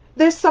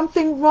 There's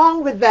something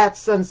wrong with that,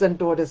 sons and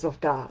daughters of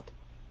God.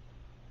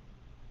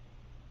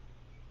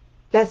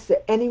 That's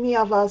the enemy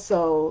of our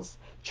souls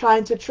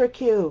trying to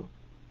trick you.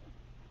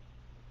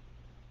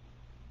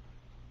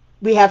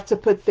 We have to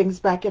put things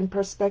back in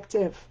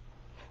perspective.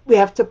 We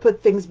have to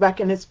put things back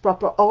in its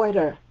proper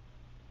order.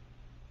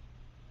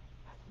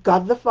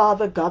 God the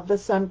Father, God the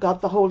Son, God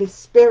the Holy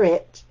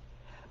Spirit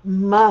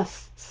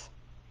must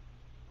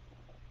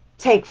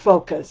take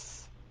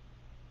focus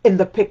in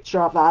the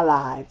picture of our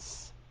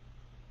lives.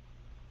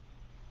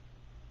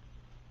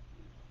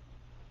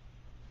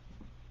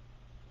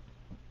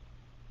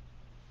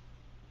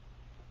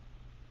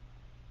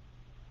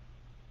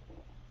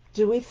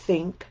 Do we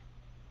think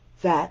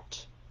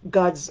that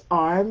God's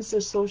arms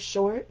are so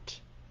short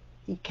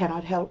he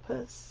cannot help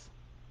us?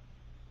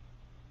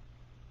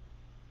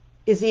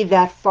 Is he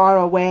that far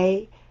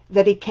away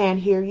that he can't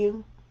hear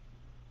you?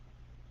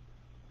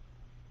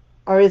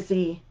 Or is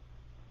he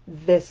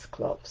this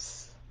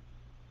close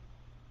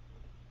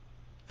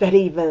that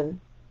even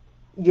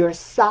your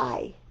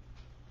sigh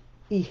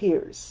he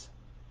hears?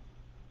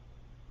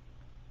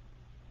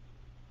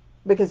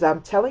 Because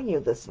I'm telling you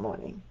this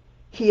morning,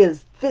 he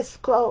is this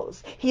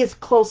close. He is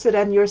closer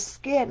than your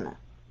skin.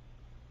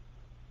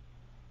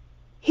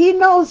 He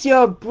knows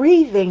your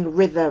breathing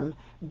rhythm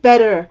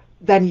better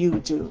than you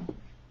do.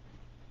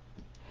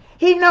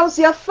 He knows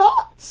your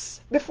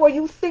thoughts before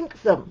you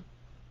think them.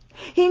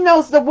 He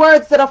knows the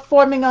words that are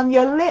forming on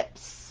your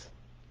lips,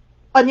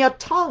 on your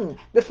tongue,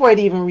 before it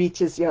even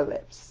reaches your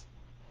lips.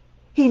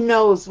 He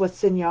knows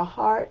what's in your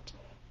heart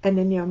and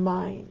in your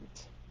mind.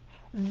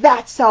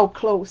 That's how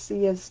close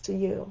he is to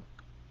you.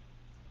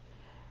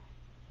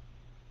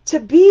 To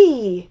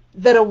be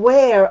that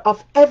aware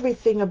of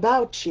everything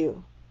about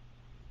you,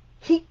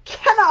 he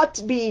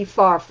cannot be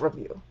far from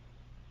you.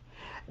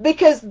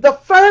 Because the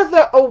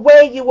further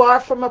away you are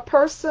from a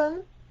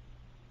person,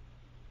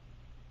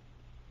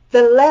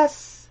 the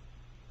less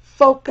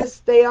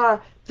focused they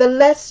are, the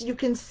less you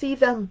can see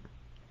them.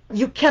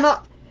 You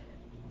cannot.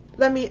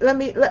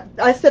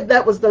 I said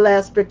that was the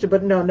last picture,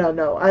 but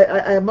no.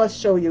 I must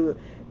show you.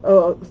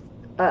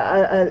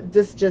 I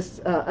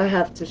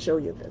have to show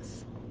you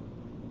this.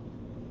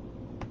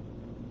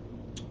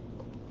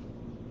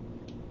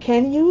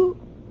 Can you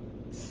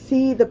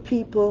see the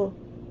people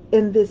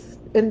in this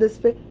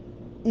picture?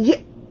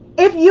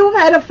 If you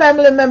had a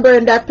family member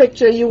in that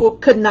picture, you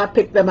could not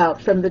pick them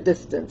out from the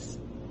distance.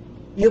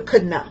 You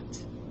could not.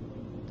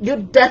 You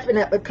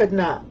definitely could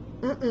not.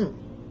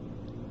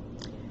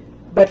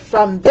 But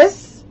from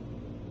this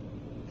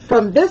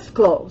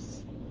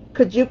close,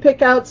 could you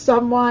pick out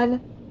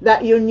someone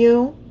that you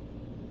knew?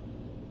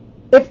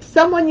 If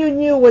someone you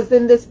knew was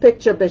in this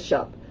picture,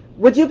 Bishop,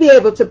 would you be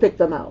able to pick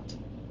them out?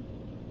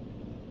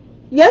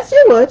 Yes,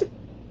 you would.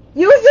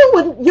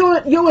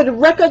 You would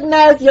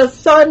recognize your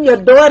son, your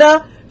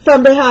daughter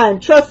from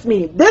behind. Trust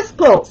me, this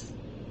close.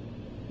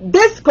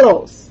 This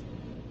close.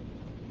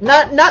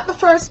 Not the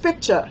first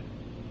picture.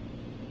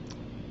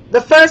 The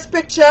first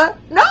picture,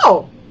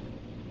 no.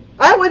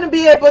 I wouldn't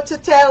be able to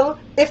tell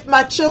if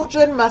my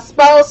children, my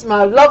spouse,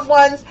 my loved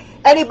ones,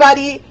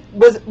 anybody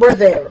were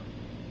there.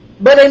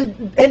 But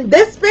in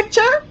this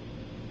picture,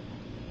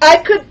 I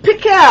could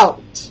pick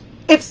out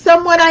if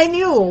someone I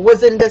knew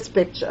was in this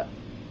picture.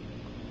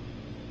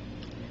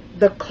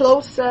 The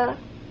closer,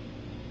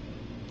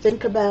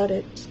 think about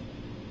it,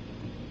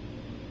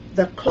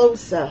 the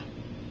closer,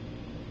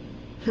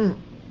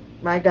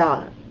 my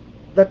God,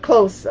 the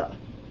closer.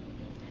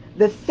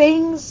 The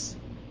things,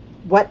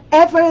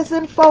 whatever is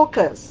in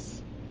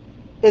focus,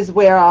 is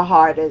where our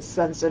heart is,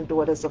 sons and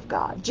daughters of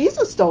God.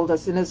 Jesus told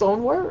us in his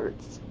own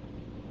words.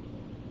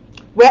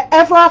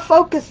 Wherever our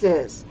focus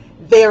is,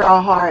 there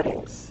our heart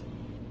is.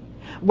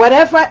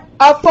 Whatever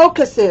our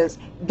focus is,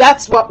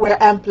 that's what we're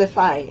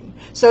amplifying.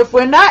 So if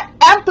we're not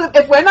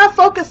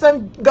focused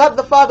on God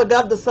the Father,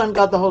 God the Son,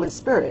 God the Holy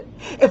Spirit,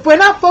 if we're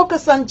not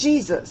focused on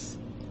Jesus,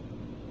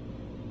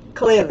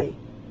 clearly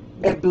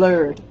they're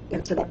blurred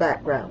into the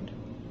background.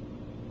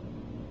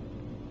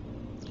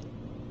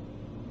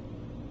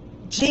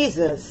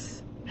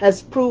 Jesus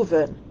has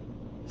proven,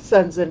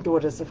 sons and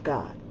daughters of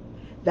God,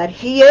 that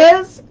he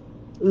is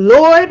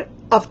Lord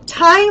of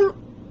time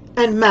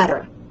and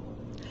matter.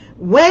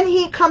 When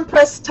he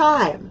compressed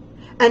time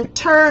and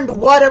turned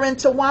water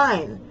into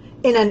wine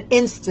in an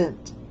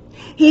instant,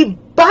 he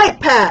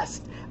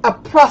bypassed a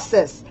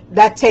process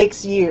that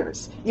takes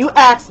years. You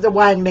ask the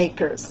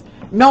winemakers.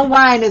 No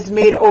wine is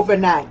made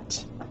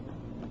overnight.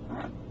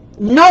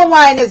 No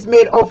wine is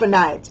made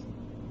overnight.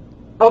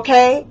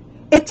 Okay?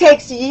 It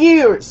takes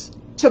years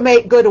to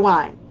make good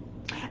wine.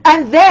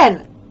 And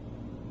then,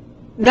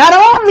 not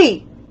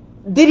only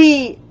did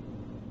he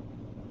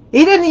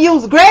didn't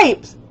use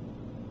grapes,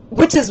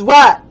 which is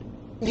what,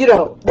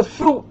 the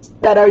fruits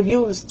that are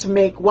used to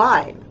make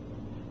wine.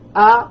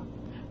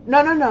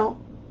 No.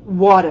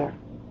 Water.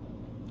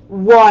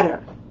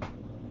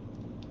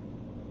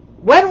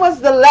 When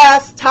was the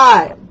last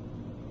time?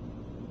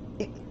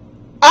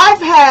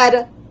 I've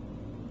had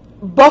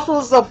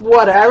bottles of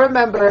water. I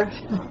remember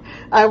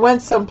I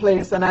went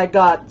someplace and I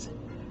got,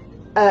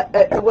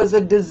 it was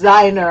a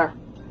designer.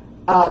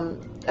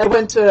 I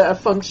went to a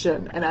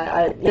function and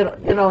I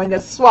in the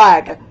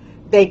swag,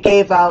 they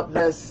gave out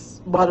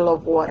this bottle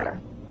of water.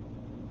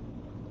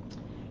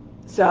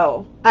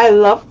 So I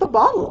loved the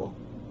bottle.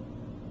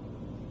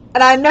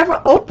 And I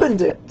never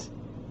opened it.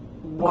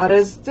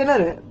 Water's in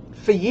it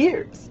for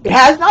years. It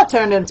has not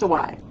turned into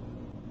wine.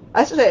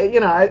 I should say,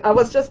 I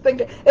was just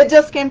thinking, it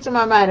just came to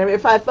my mind.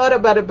 If I thought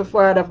about it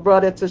before, I'd have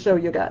brought it to show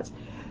you guys.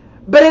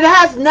 But it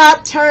has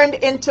not turned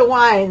into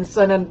wine,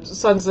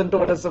 sons and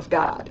daughters of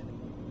God.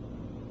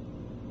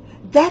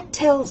 That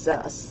tells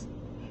us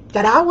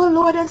that our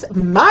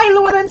my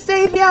Lord and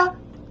Savior,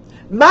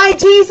 my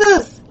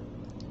Jesus,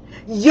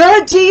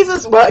 your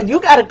Jesus, well, you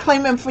got to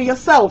claim him for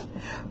yourself.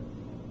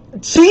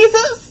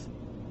 Jesus,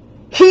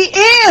 he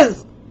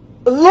is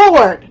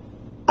Lord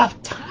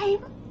of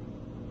time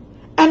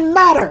and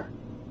matter,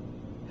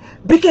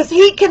 because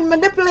he can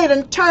manipulate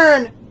and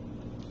turn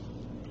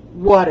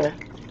water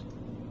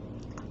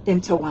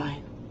into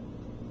wine.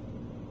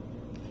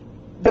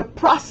 The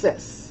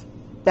process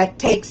that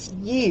takes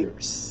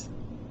years,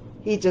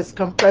 he just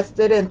compressed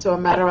it into a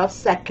matter of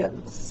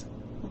seconds.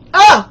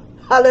 Ah,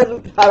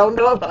 hallelujah. I don't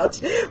know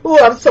about you.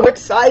 Oh, I'm so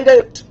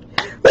excited.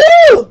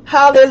 Woo,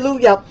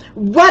 hallelujah.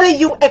 What are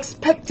you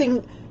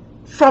expecting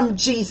from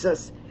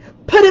Jesus?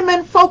 Put him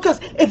in focus.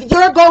 If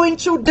you're going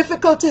through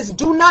difficulties,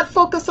 do not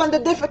focus on the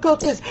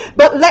difficulties,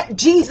 but let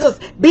Jesus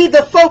be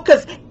the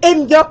focus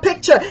in your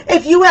picture.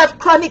 If you have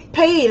chronic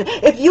pain,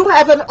 if you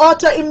have an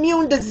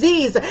autoimmune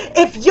disease,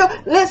 if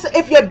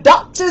your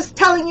doctor's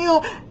telling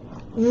you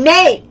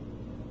nay,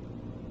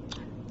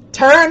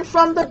 turn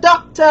from the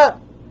doctor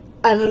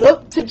and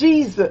look to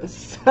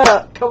Jesus.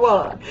 Come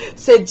on.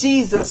 Say,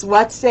 Jesus,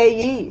 what say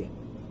ye?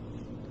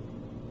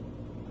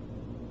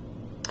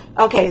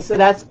 Okay, so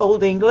that's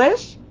Old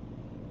English.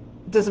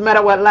 Doesn't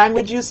matter what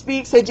language you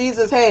speak. Say,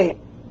 Jesus, hey,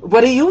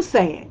 what are you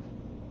saying?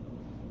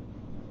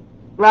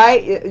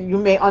 Right? You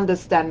may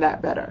understand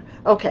that better.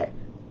 Okay.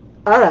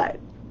 All right.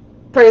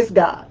 Praise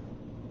God.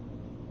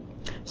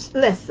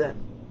 Listen.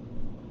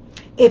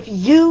 If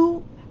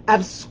you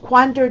have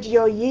squandered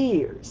your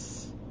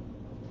years,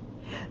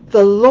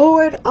 the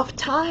Lord of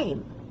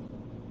time,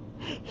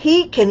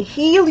 he can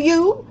heal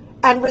you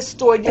and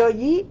restore your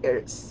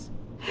years.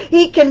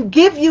 He can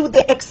give you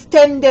the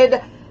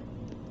extended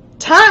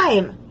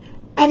time,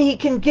 and he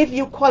can give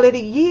you quality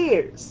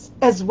years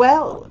as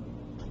well,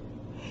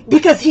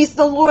 because he's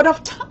the Lord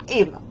of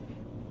time.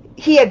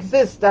 He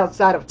exists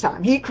outside of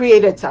time. He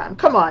created time.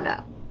 Come on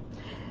now.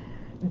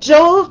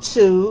 Joel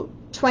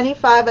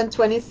 2:25 and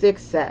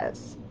 26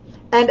 says,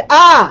 and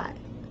I,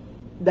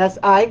 that's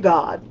I,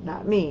 God,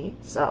 not me,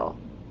 so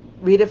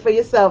read it for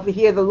yourself. You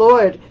hear the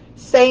Lord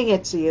saying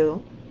it to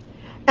you.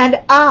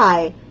 And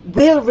I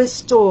will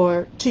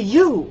restore to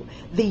you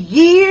the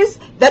years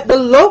that the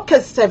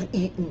locusts have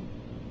eaten,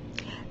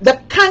 the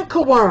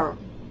cankerworm,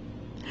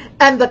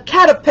 and the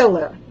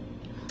caterpillar,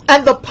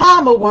 and the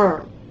palmer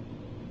worm,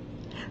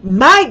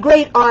 my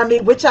great army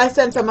which I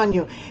sent among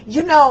you.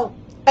 You know,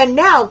 and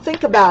now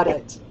think about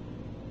it.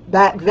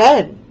 Back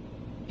then,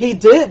 he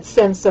did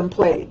send some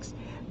plagues,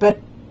 but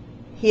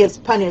he has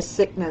punished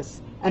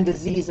sickness and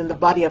disease in the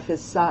body of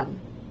his son.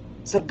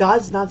 So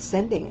God's not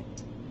sending it.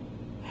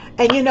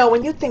 And you know,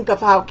 when you think of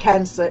how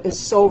cancer is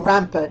so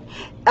rampant,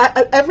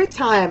 every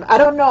time, I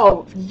don't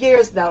know,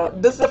 years now,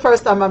 this is the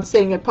first time I'm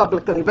saying it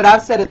publicly, but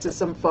I've said it to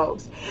some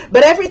folks.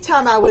 But every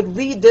time I would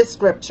read this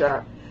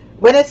scripture,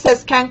 when it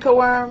says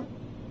cankerworm,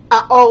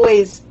 I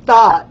always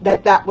thought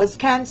that that was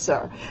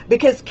cancer,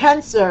 because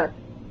cancer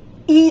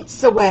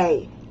eats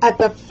away at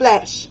the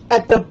flesh,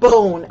 at the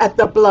bone, at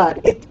the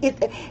blood.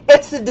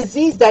 It's a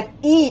disease that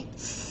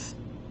eats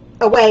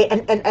away,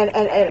 and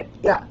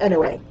yeah,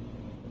 anyway.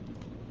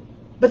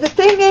 But the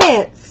thing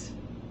is,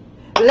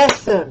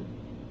 listen,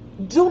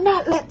 do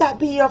not let that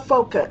be your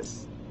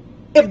focus.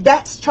 If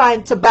that's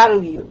trying to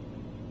battle you,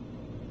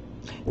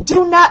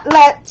 do not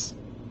let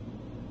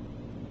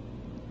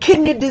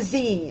kidney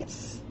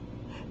disease,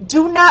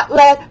 do not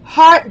let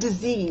heart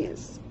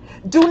disease,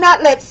 do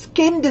not let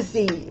skin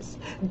disease,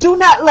 do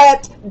not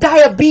let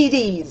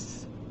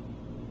diabetes.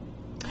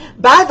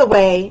 By the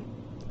way,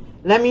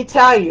 let me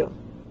tell you,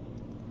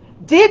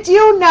 did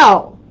you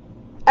know,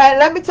 and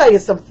let me tell you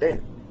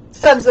something,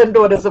 sons and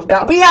daughters of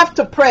God, we have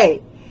to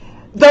pray.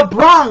 The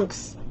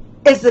Bronx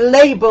is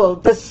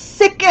labeled the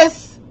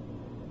sickest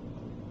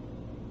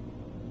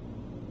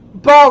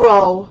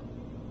borough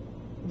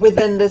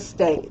within the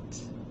state.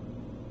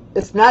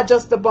 It's not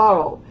just the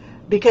borough,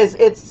 because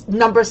it's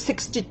number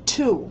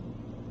 62.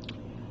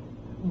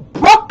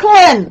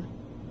 Brooklyn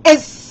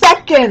is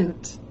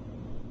second.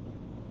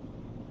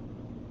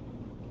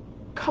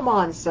 Come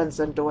on, sons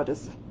and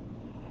daughters.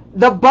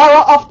 The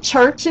borough of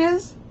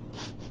churches.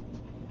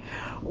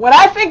 When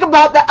I think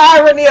about the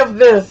irony of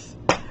this,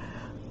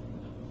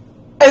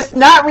 it's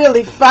not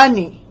really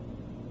funny,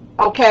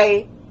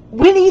 okay?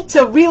 We need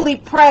to really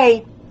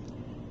pray.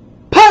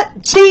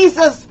 Put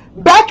Jesus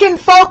back in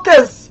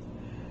focus.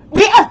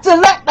 We have to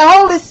let the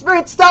Holy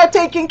Spirit start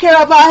taking care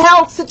of our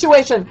health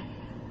situation.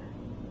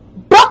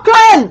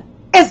 Brooklyn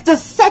is the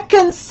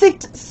second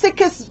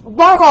sickest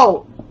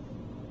borough,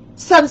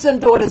 sons and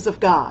daughters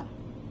of God,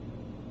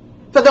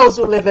 for those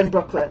who live in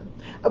Brooklyn.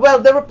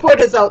 Well, the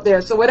report is out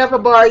there, so whatever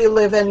bar you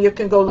live in, you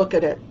can go look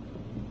at it.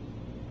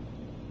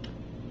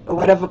 Or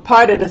whatever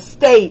part of the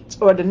state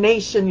or the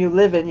nation you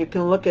live in, you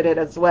can look at it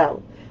as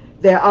well.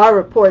 There are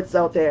reports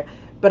out there.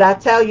 But I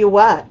tell you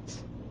what,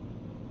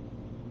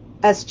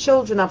 as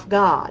children of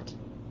God,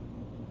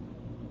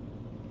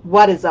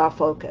 what is our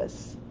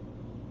focus?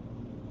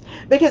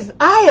 Because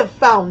I have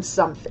found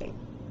something.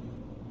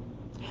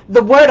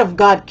 The Word of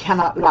God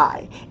cannot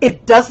lie.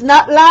 It does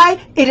not lie.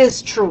 It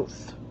is truth.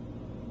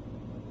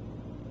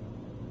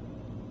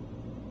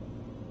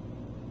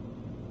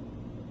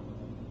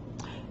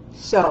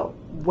 So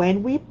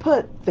when we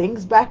put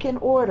things back in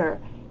order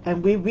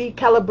and we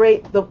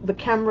recalibrate the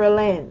camera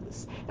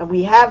lens and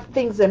we have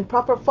things in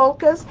proper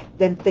focus,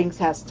 then things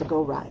has to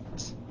go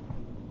right.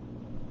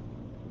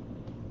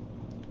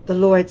 The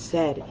Lord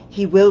said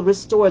he will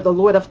restore. The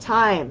Lord of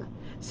time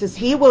says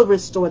he will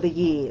restore the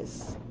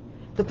years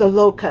that the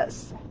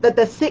locusts, that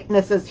the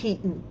sickness has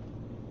eaten.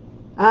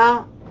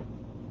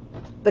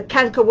 The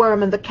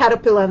cankerworm and the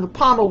caterpillar and the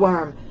palmer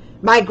worm,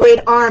 my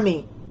great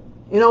army.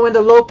 You know, when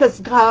the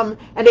locusts come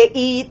and they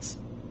eat,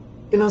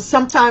 you know,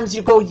 sometimes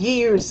you go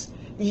years.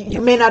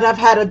 You may not have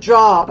had a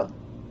job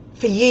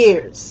for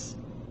years.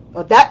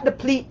 Well, that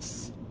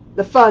depletes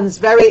the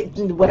funds,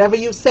 whatever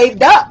you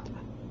saved up.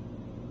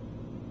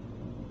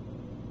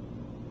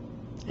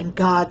 And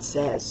God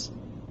says,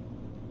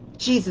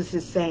 Jesus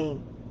is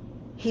saying,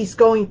 he's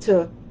going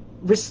to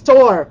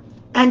restore,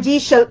 and ye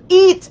shall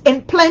eat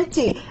in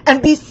plenty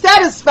and be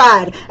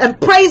satisfied, and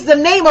praise the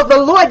name of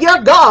the Lord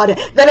your God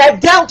that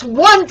hath dealt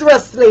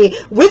wondrously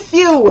with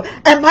you,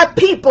 and my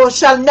people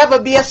shall never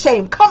be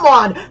ashamed. Come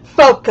on,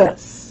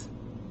 focus.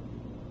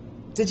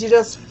 Did you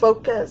just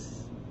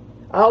focus?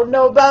 I don't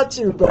know about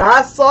you, but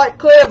I saw it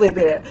clearly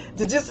there.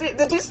 Did you see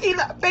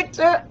that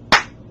picture?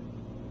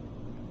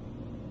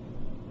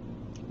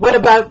 What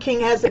about King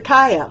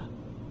Hezekiah?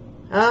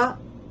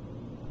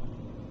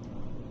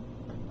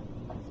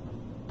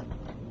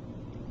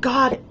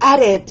 God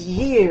added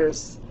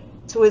years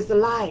to his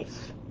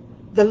life.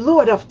 The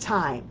Lord of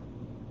time.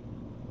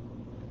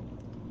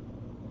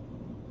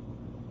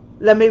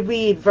 Let me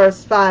read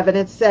verse 5, and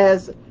it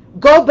says,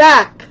 go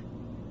back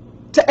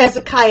to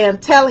Hezekiah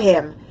and tell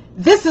him,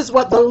 this is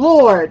what the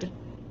Lord,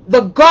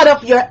 the God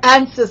of your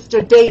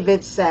ancestor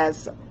David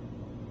says.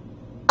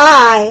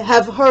 I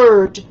have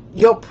heard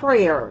your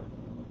prayer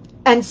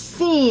and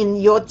seen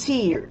your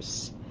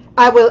tears.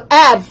 I will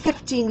add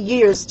 15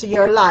 years to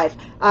your life.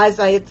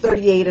 Isaiah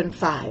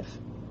 38:5.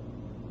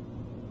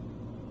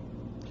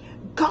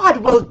 God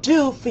will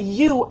do for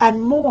you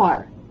and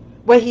more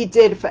what he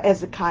did for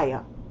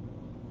Hezekiah.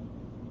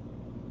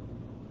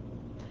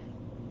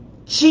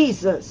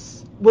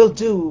 Jesus will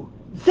do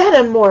that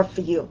and more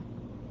for you.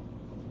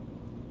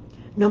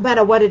 No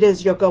matter what it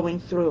is you're going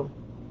through.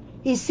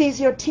 He sees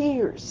your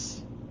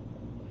tears.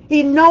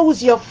 He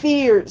knows your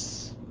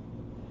fears.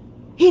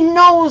 He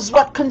knows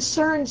what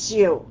concerns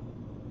you.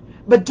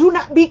 But do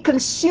not be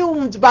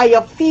consumed by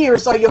your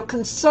fears or your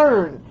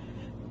concern.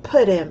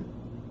 Put him,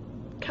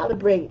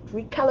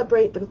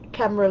 recalibrate the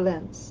camera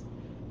lens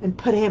and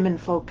put him in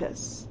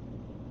focus.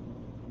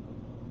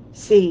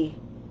 See,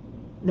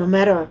 no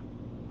matter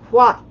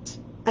what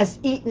has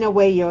eaten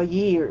away your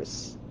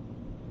years,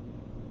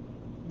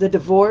 the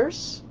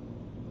divorce,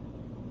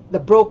 the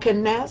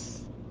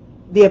brokenness,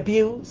 the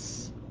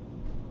abuse,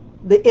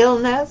 the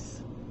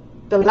illness,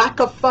 the lack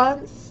of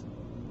funds,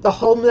 the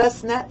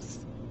homelessness,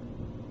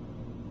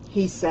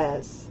 he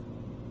says,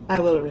 I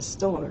will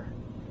restore.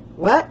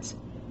 What?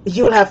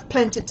 You'll have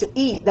plenty to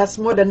eat. That's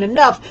more than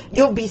enough.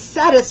 You'll be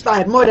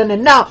satisfied, more than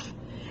enough.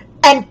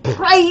 And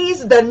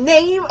praise the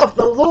name of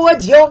the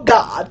Lord your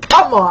God.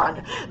 Come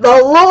on.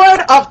 The Lord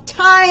of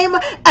time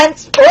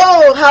and,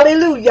 oh,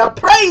 hallelujah.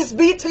 Praise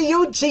be to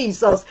you,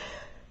 Jesus.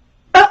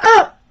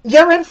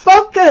 You're in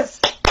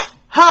focus.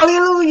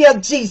 Hallelujah,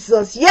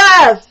 Jesus.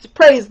 Yes,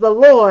 praise the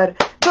Lord.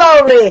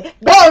 Glory,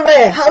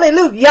 glory,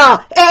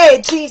 hallelujah.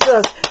 Hey,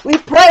 Jesus, we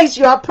praise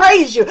you. I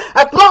praise you.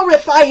 I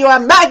glorify you. I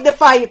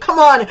magnify you. Come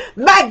on,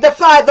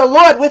 magnify the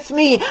Lord with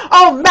me.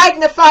 Oh,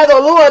 magnify the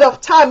Lord of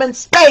time and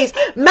space.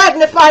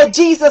 Magnify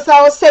Jesus,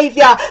 our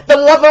Savior, the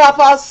lover of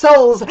our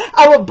souls,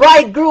 our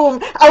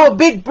bridegroom, our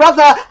big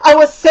brother,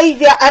 our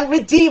Savior and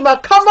Redeemer.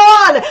 Come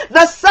on,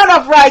 the Son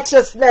of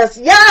righteousness.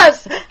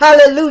 Yes,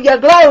 hallelujah.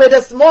 Glory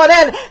this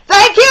morning.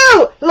 Thank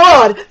you,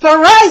 Lord, for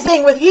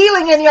rising with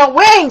healing in your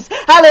wings.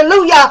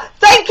 Hallelujah.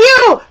 Thank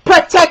you,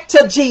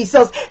 protector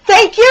Jesus.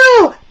 Thank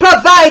you,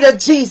 provider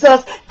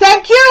Jesus.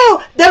 Thank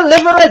you,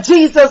 deliverer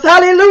Jesus.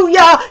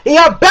 Hallelujah.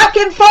 You're back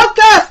in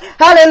focus.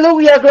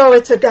 Hallelujah.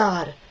 Glory to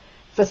God.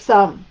 For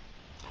some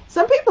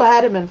people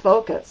had him in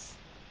focus.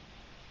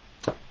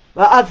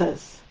 But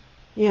others,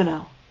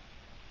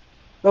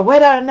 But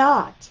whether or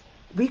not,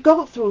 we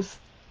go through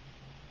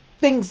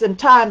things and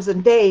times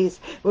and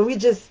days when we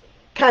just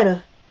kind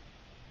of,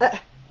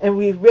 and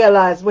we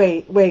realize,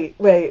 wait,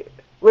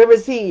 where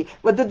is he?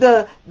 What did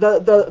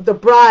the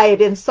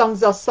bride in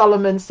Songs of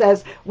Solomon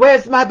says,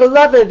 where's my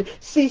beloved?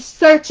 She's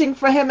searching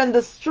for him in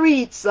the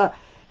streets.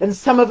 And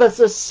some of us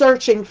are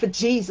searching for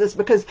Jesus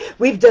because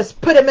we've just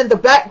put him in the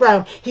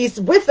background. He's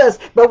with us,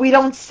 but we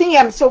don't see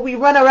him. So we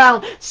run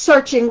around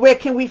searching, where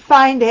can we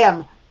find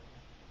him?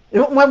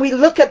 When we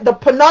look at the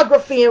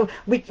pornography, and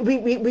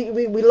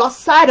we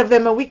lost sight of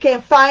him and we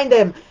can't find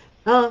him.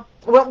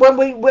 When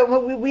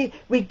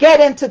we get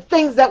into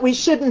things that we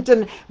shouldn't,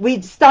 and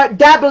we start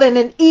dabbling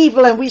in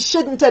evil and we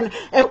shouldn't, and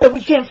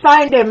we can't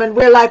find him, and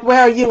we're like,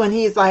 where are you? And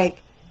he's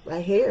like,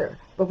 right here,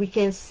 but we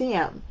can't see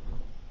him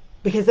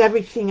because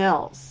everything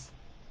else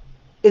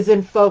is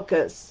in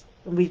focus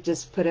and we've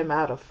just put him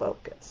out of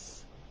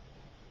focus.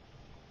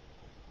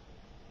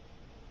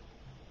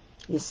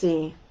 You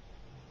see,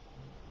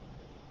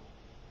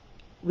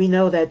 we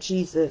know that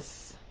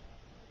Jesus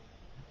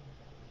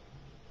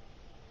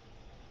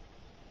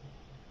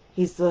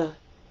He's the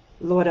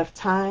Lord of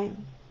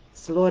time.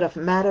 He's the Lord of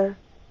matter.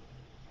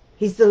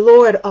 He's the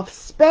Lord of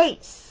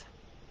space.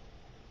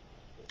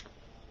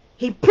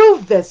 He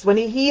proved this when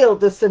he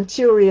healed the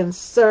centurion's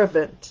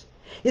servant.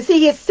 You see,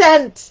 he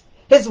sent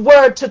his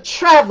word to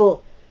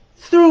travel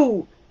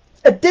through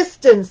a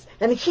distance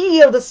and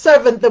heal the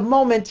servant the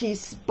moment he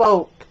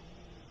spoke.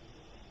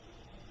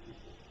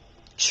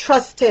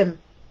 Trust him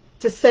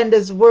to send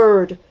his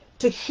word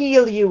to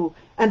heal you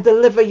and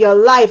deliver your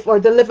life or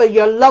deliver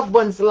your loved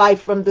one's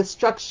life from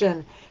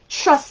destruction.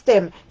 Trust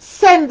him.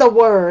 Send the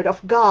word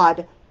of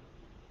God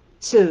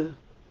to,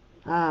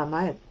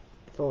 my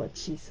Lord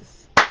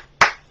Jesus.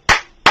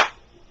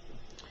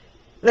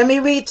 Let me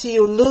read to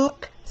you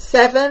Luke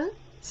 7,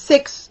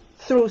 6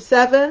 through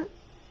 7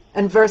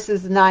 and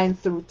verses 9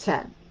 through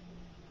 10.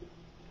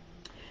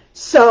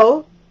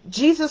 So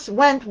Jesus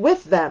went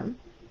with them,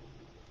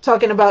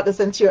 talking about the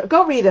centurion.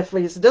 Go read it,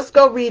 please. Just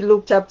go read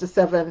Luke chapter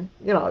 7.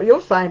 You'll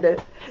find it.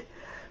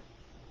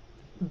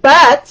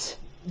 But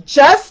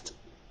just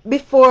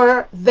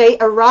before they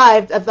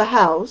arrived at the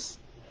house,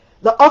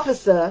 the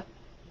officer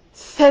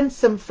sent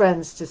some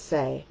friends to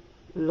say,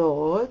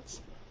 Lord,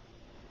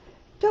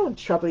 don't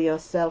trouble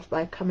yourself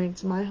by coming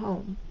to my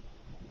home,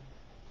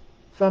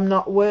 for I'm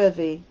not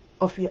worthy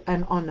of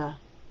an honor.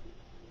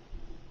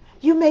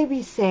 You may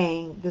be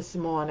saying this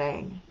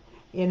morning,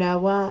 you know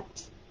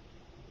what?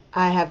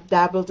 I have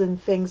dabbled in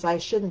things I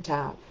shouldn't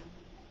have.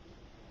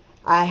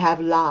 I have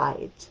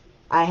lied.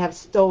 I have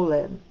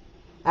stolen.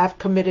 I have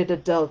committed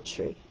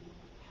adultery.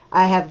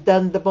 I have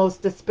done the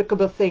most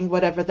despicable thing,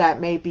 whatever that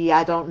may be.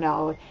 I don't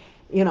know.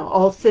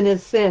 All sin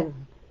is sin,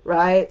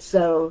 right?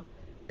 So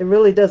it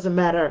really doesn't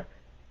matter.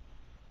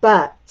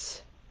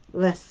 But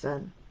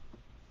listen,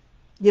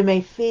 you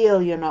may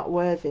feel you're not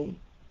worthy.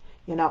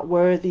 You're not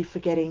worthy for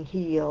getting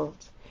healed.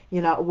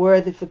 You're not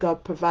worthy for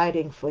God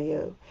providing for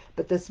you.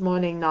 But this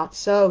morning, not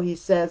so. He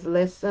says,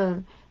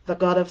 listen, the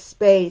God of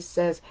space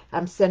says,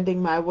 I'm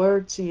sending my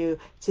word to you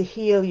to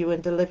heal you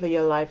and deliver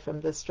your life from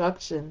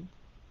destruction.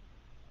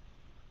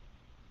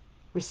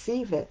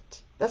 Receive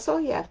it. That's all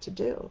you have to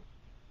do.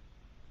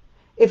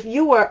 If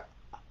you were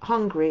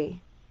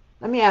hungry,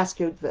 let me ask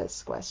you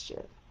this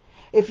question.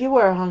 If you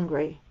were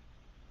hungry,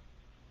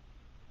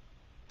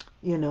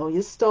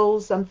 you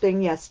stole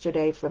something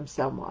yesterday from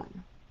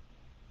someone,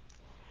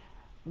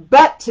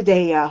 but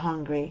today you're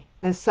hungry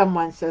and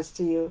someone says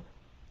to you,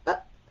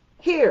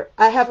 here,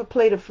 I have a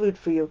plate of food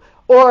for you.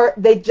 Or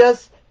they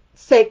just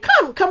say,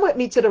 come with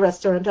me to the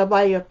restaurant, I'll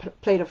buy you a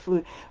plate of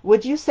food.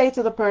 Would you say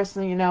to the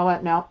person, you know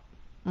what, no,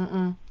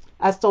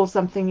 I stole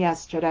something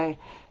yesterday,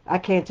 I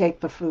can't take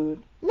the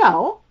food?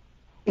 No.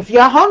 If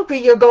you're hungry,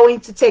 you're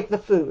going to take the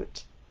food.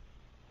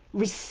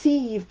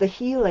 Receive the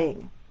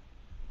healing.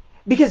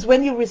 Because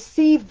when you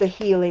receive the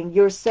healing,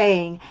 you're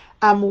saying,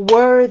 I'm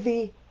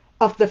worthy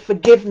of the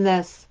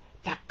forgiveness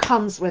that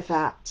comes with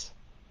that.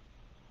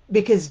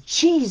 Because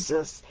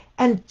Jesus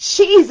and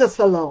Jesus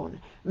alone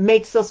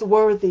makes us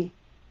worthy.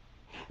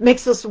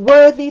 Makes us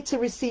worthy to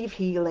receive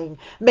healing.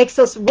 Makes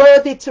us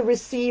worthy to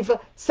receive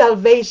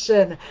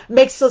salvation.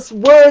 Makes us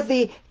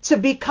worthy to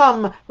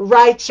become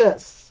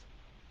righteous.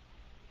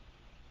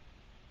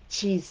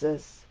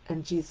 Jesus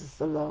and Jesus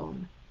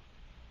alone.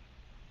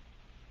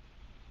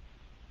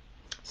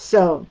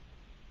 So,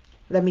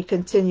 let me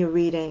continue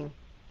reading.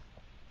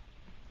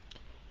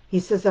 He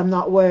says, I'm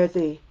not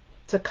worthy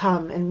to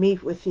come and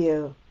meet with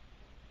you.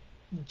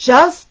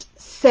 Just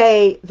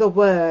say the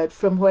word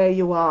from where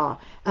you are,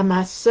 and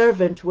my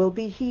servant will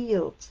be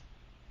healed.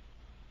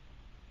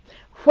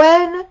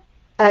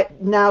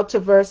 Now to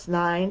verse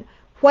 9,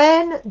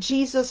 when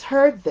Jesus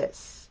heard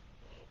this,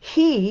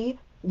 he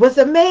was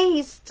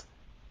amazed.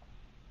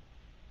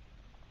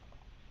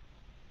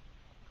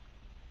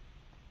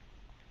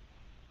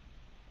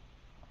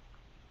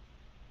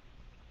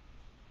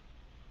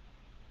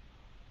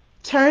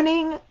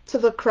 Turning to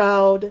the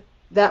crowd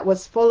that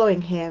was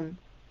following him,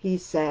 he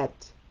said,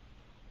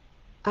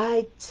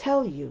 I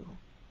tell you,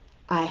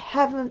 I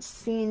haven't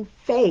seen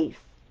faith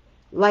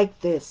like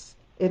this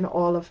in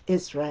all of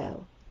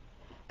Israel.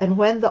 And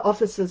when the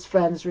officer's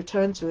friends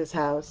returned to his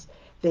house,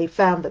 they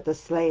found that the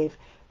slave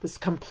was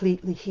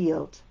completely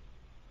healed.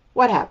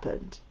 What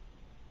happened?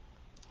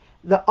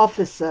 The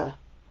officer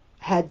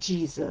had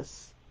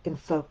Jesus in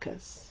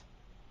focus.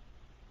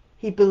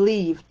 He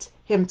believed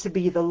him to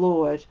be the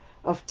Lord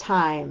of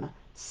time,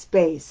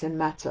 space, and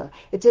matter.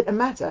 It didn't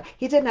matter.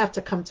 He didn't have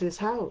to come to his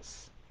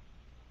house.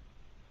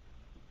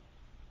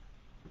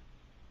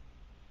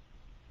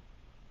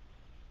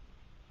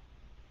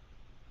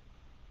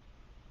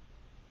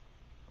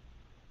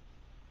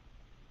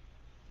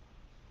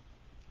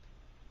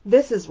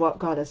 This is what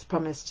God has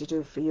promised to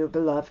do for you,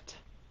 beloved.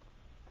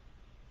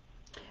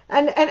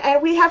 And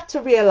we have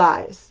to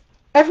realize,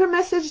 every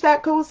message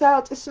that goes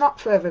out is not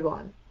for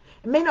everyone.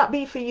 It may not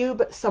be for you,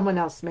 but someone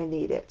else may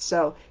need it.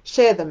 So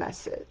share the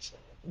message.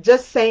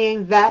 Just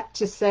saying that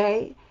to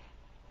say,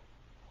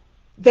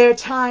 There are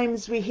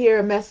times we hear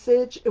a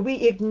message, we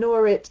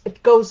ignore it,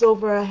 it goes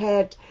over our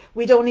head.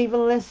 We don't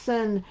even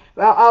listen.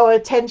 Our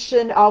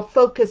attention, our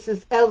focus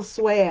is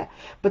elsewhere.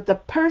 But the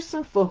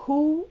person for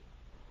who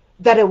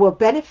that it will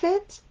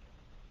benefit,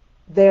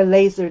 they're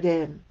lasered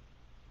in.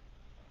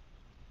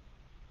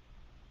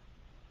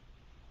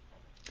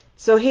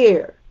 So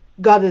here,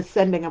 God is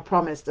sending a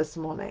promise this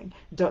morning.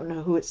 Don't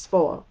know who it's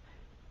for.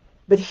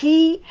 But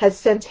He has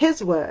sent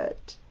His word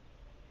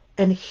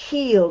and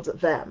healed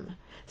them,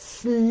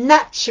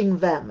 snatching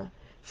them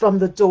from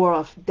the door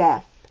of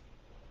death.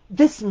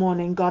 This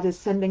morning, God is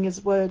sending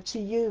His word to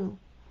you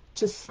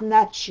to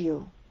snatch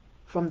you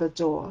from the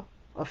door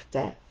of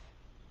death.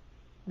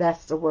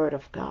 That's the word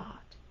of God.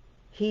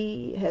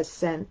 He has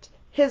sent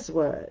His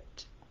word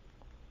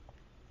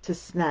to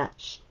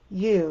snatch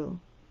you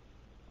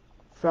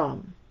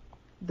from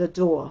the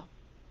door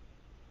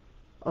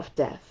of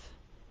death.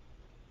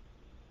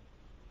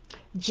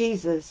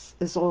 Jesus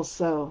is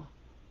also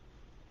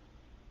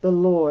the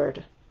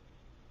Lord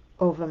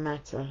over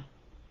matter.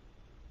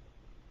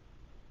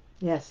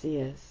 Yes, He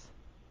is.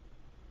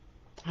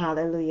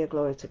 Hallelujah,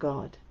 glory to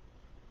God.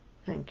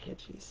 Thank you,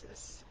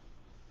 Jesus.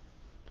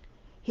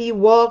 He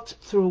walked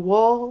through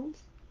walls,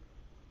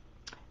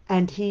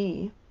 and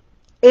He,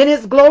 in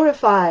His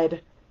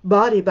glorified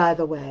body, by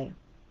the way,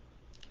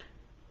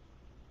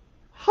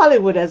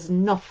 Hollywood has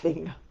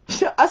nothing.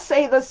 I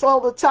say this all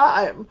the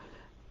time.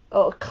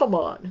 Oh, come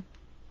on.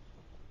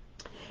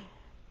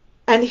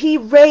 And He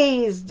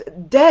raised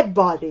dead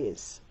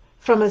bodies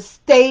from a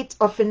state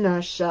of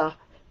inertia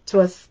to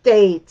a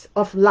state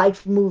of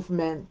life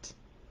movement.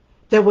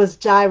 There was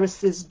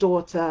Jairus'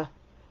 daughter.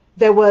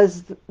 There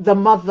was the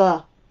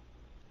mother,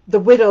 the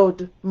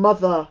widowed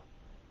mother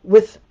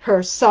with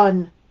her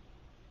son,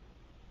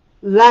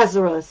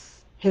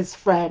 Lazarus, his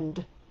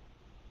friend,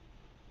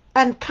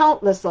 and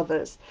countless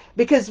others.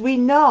 Because we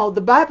know,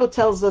 the Bible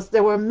tells us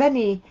there were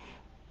many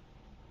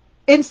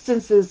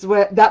instances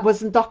where that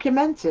wasn't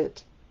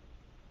documented.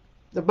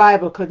 The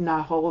Bible could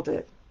not hold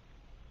it,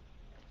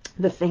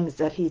 the things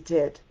that He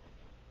did.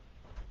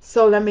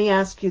 So let me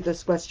ask you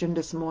this question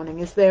this morning.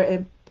 Is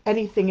there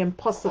anything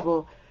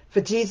impossible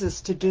for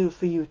Jesus to do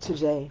for you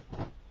today?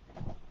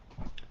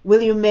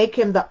 Will you make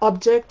Him the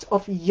object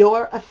of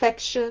your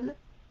affection?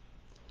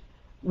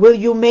 Will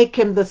you make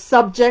Him the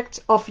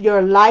subject of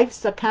your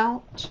life's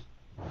account?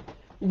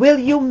 Will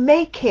you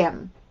make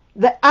Him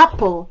the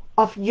apple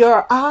of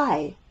your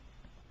eye?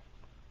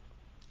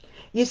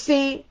 You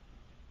see,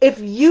 if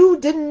you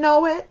didn't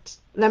know it,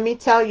 let me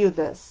tell you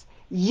this.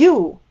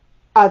 You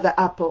are the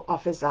apple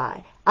of His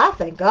eye. I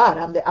thank God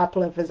I'm the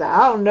apple of His eye.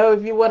 I don't know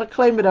if you want to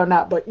claim it or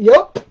not, but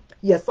yup,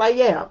 yes I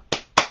am.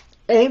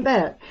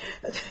 Amen.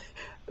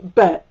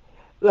 But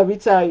let me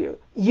tell you,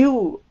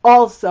 you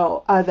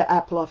also are the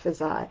apple of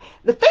His eye.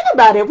 The thing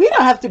about it, we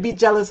don't have to be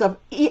jealous of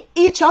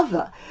each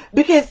other,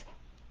 because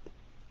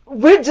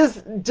we're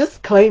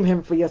just claim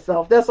Him for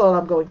yourself. That's all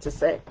I'm going to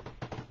say.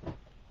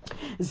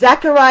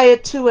 Zechariah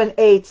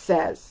 2:8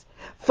 says,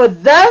 "For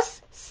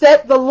thus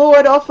said the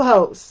Lord of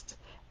hosts,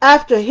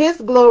 after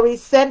His glory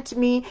sent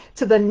me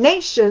to the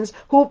nations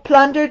who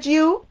plundered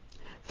you,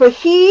 for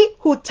he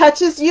who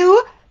touches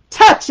you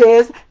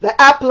touches the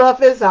apple of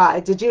His eye."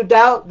 Did you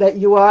doubt that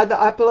you are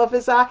the apple of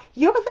His eye?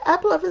 You're the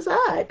apple of His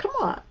eye. Come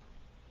on.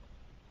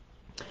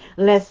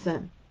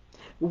 Listen,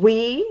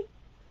 we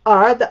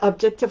are the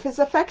object of His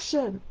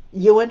affection.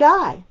 You and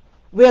I.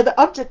 We are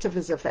the object of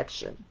His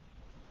affection.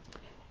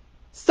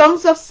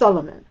 Songs of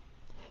Solomon.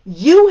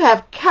 You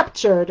have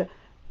captured,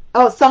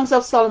 Songs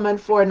of Solomon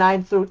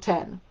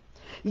 4:9-10.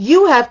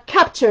 You have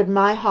captured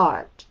my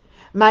heart,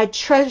 my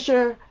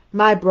treasure,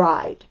 my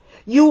bride.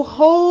 You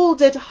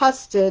hold it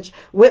hostage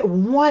with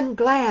one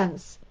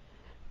glance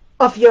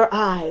of your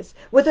eyes,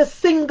 with a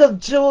single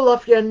jewel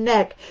of your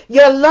neck.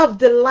 Your love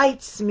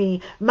delights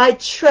me, my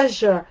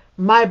treasure,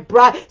 my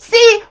bride.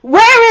 See,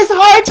 where His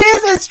heart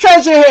is, His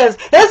treasure is.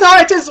 His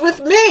heart is with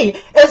me.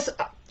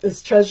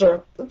 His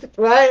treasure,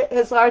 right?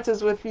 His heart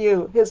is with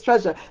you, His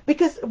treasure.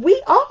 Because we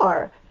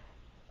are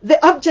the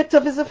object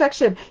of His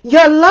affection.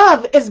 Your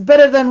love is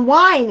better than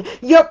wine.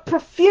 Your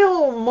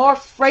perfume more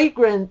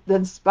fragrant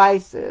than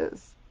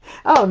spices.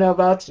 I don't know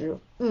about you.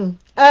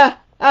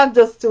 I'm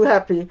just too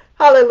happy.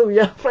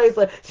 Hallelujah. Praise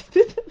the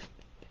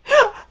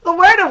The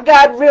Word of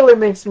God really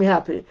makes me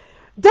happy.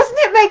 Doesn't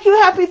it make you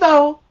happy,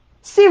 though?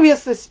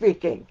 Seriously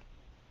speaking.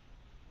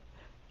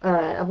 All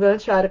right, I'm going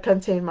to try to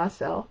contain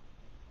myself.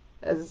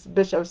 As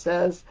Bishop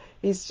says,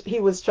 he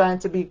was trying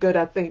to be good,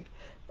 I think,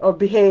 or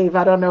behave.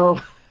 I don't know.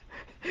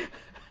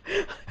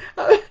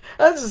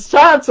 I'm just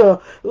trying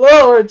to,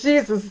 Lord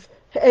Jesus,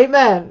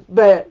 amen.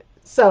 But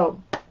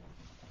so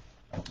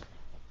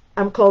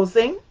I'm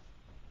closing,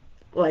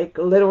 like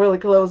literally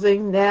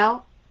closing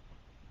now.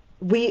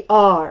 We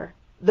are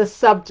the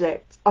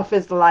subject of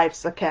His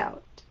life's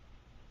account.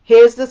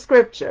 Here's the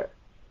scripture.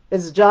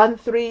 It's John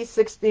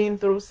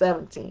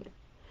 3:16-17.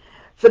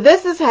 For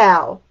this is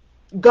how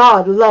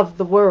God loved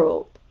the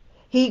world.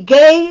 He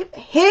gave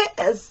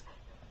His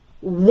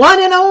one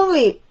and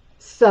only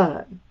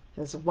Son,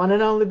 His one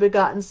and only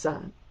begotten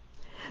Son,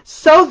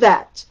 so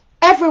that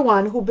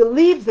everyone who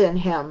believes in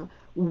him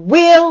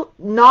will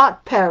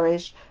not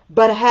perish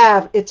but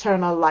have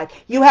eternal life.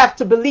 You have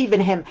to believe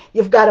in him.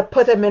 You've got to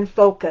put him in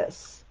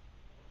focus.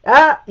 You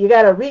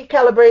got to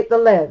recalibrate the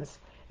lens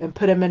and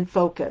put him in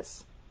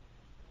focus.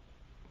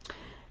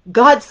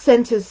 God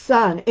sent his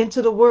son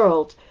into the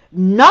world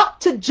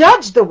not to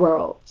judge the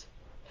world,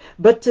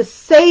 but to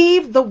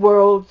save the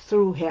world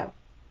through him.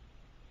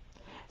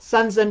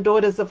 Sons and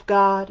daughters of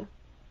God,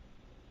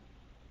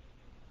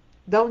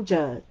 don't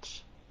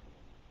judge.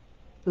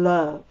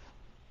 Love.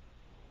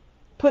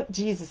 Put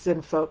Jesus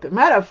in focus.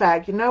 Matter of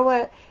fact, you know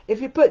what?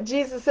 If you put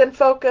Jesus in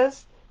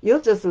focus,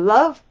 you'll just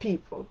love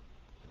people.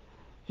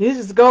 You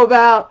just go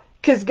about,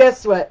 because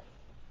guess what?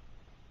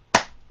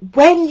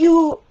 When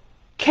you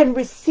can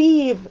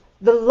receive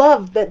the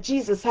love that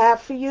Jesus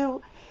has for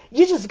you,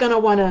 you're just going to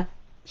want to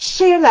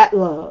share that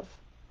love.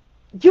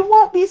 You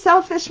won't be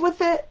selfish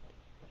with it.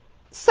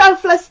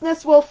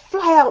 Selflessness will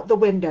fly out the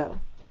window.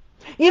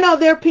 You know,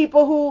 there are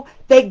people who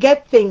they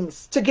get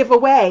things to give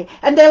away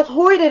and they'll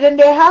hoard it in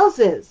their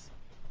houses.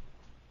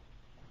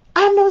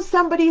 I know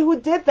somebody who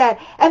did that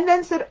and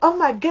then said, oh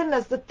my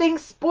goodness, the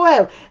thing's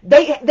spoiled.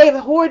 They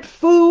hoard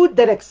food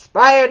that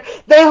expired.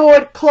 They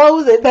hoard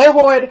clothes. They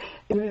hoard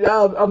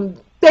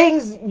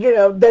things, you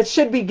know, that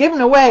should be given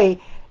away.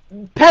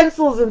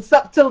 Pencils and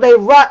stuff till they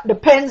rot, the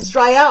pens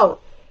dry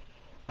out.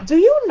 Do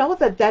you know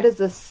that that is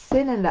a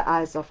sin in the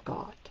eyes of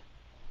God?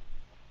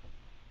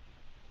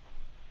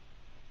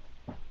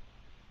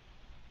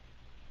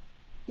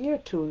 You're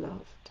too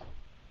loved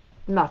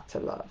not to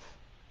love.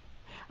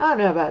 I don't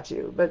know about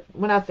you, but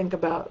when I think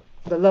about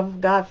the love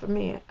of God for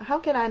me, how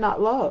can I not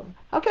love?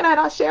 How can I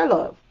not share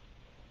love?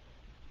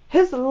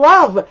 His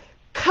love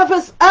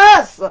covers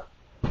us.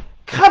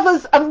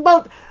 Covers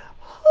a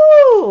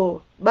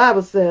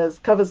Bible says,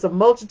 covers a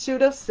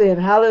multitude of sin.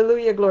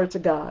 Hallelujah, glory to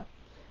God.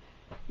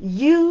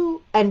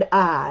 You and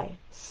I,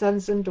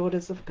 sons and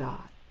daughters of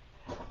God,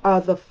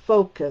 are the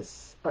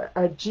focus,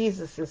 are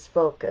Jesus's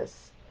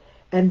focus.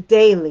 And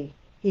daily,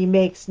 he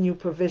makes new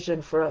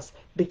provision for us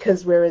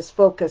because we're his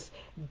focus.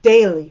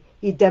 Daily,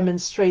 he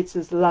demonstrates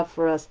his love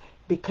for us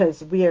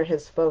because we are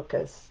his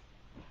focus.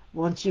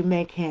 Won't you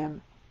make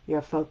him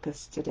your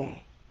focus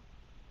today?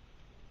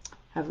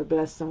 Have a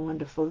blessed and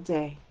wonderful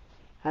day.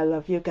 I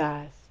love you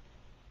guys.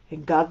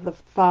 And God the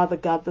Father,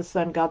 God the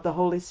Son, God the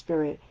Holy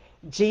Spirit,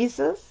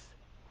 Jesus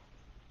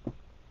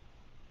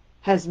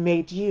has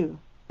made you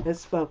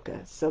his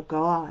focus. So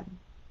go on.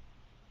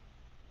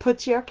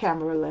 Put your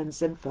camera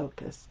lens in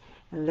focus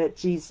and let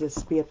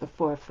Jesus be at the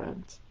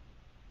forefront.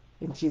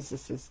 In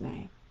Jesus'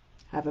 name.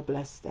 Have a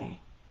blessed day.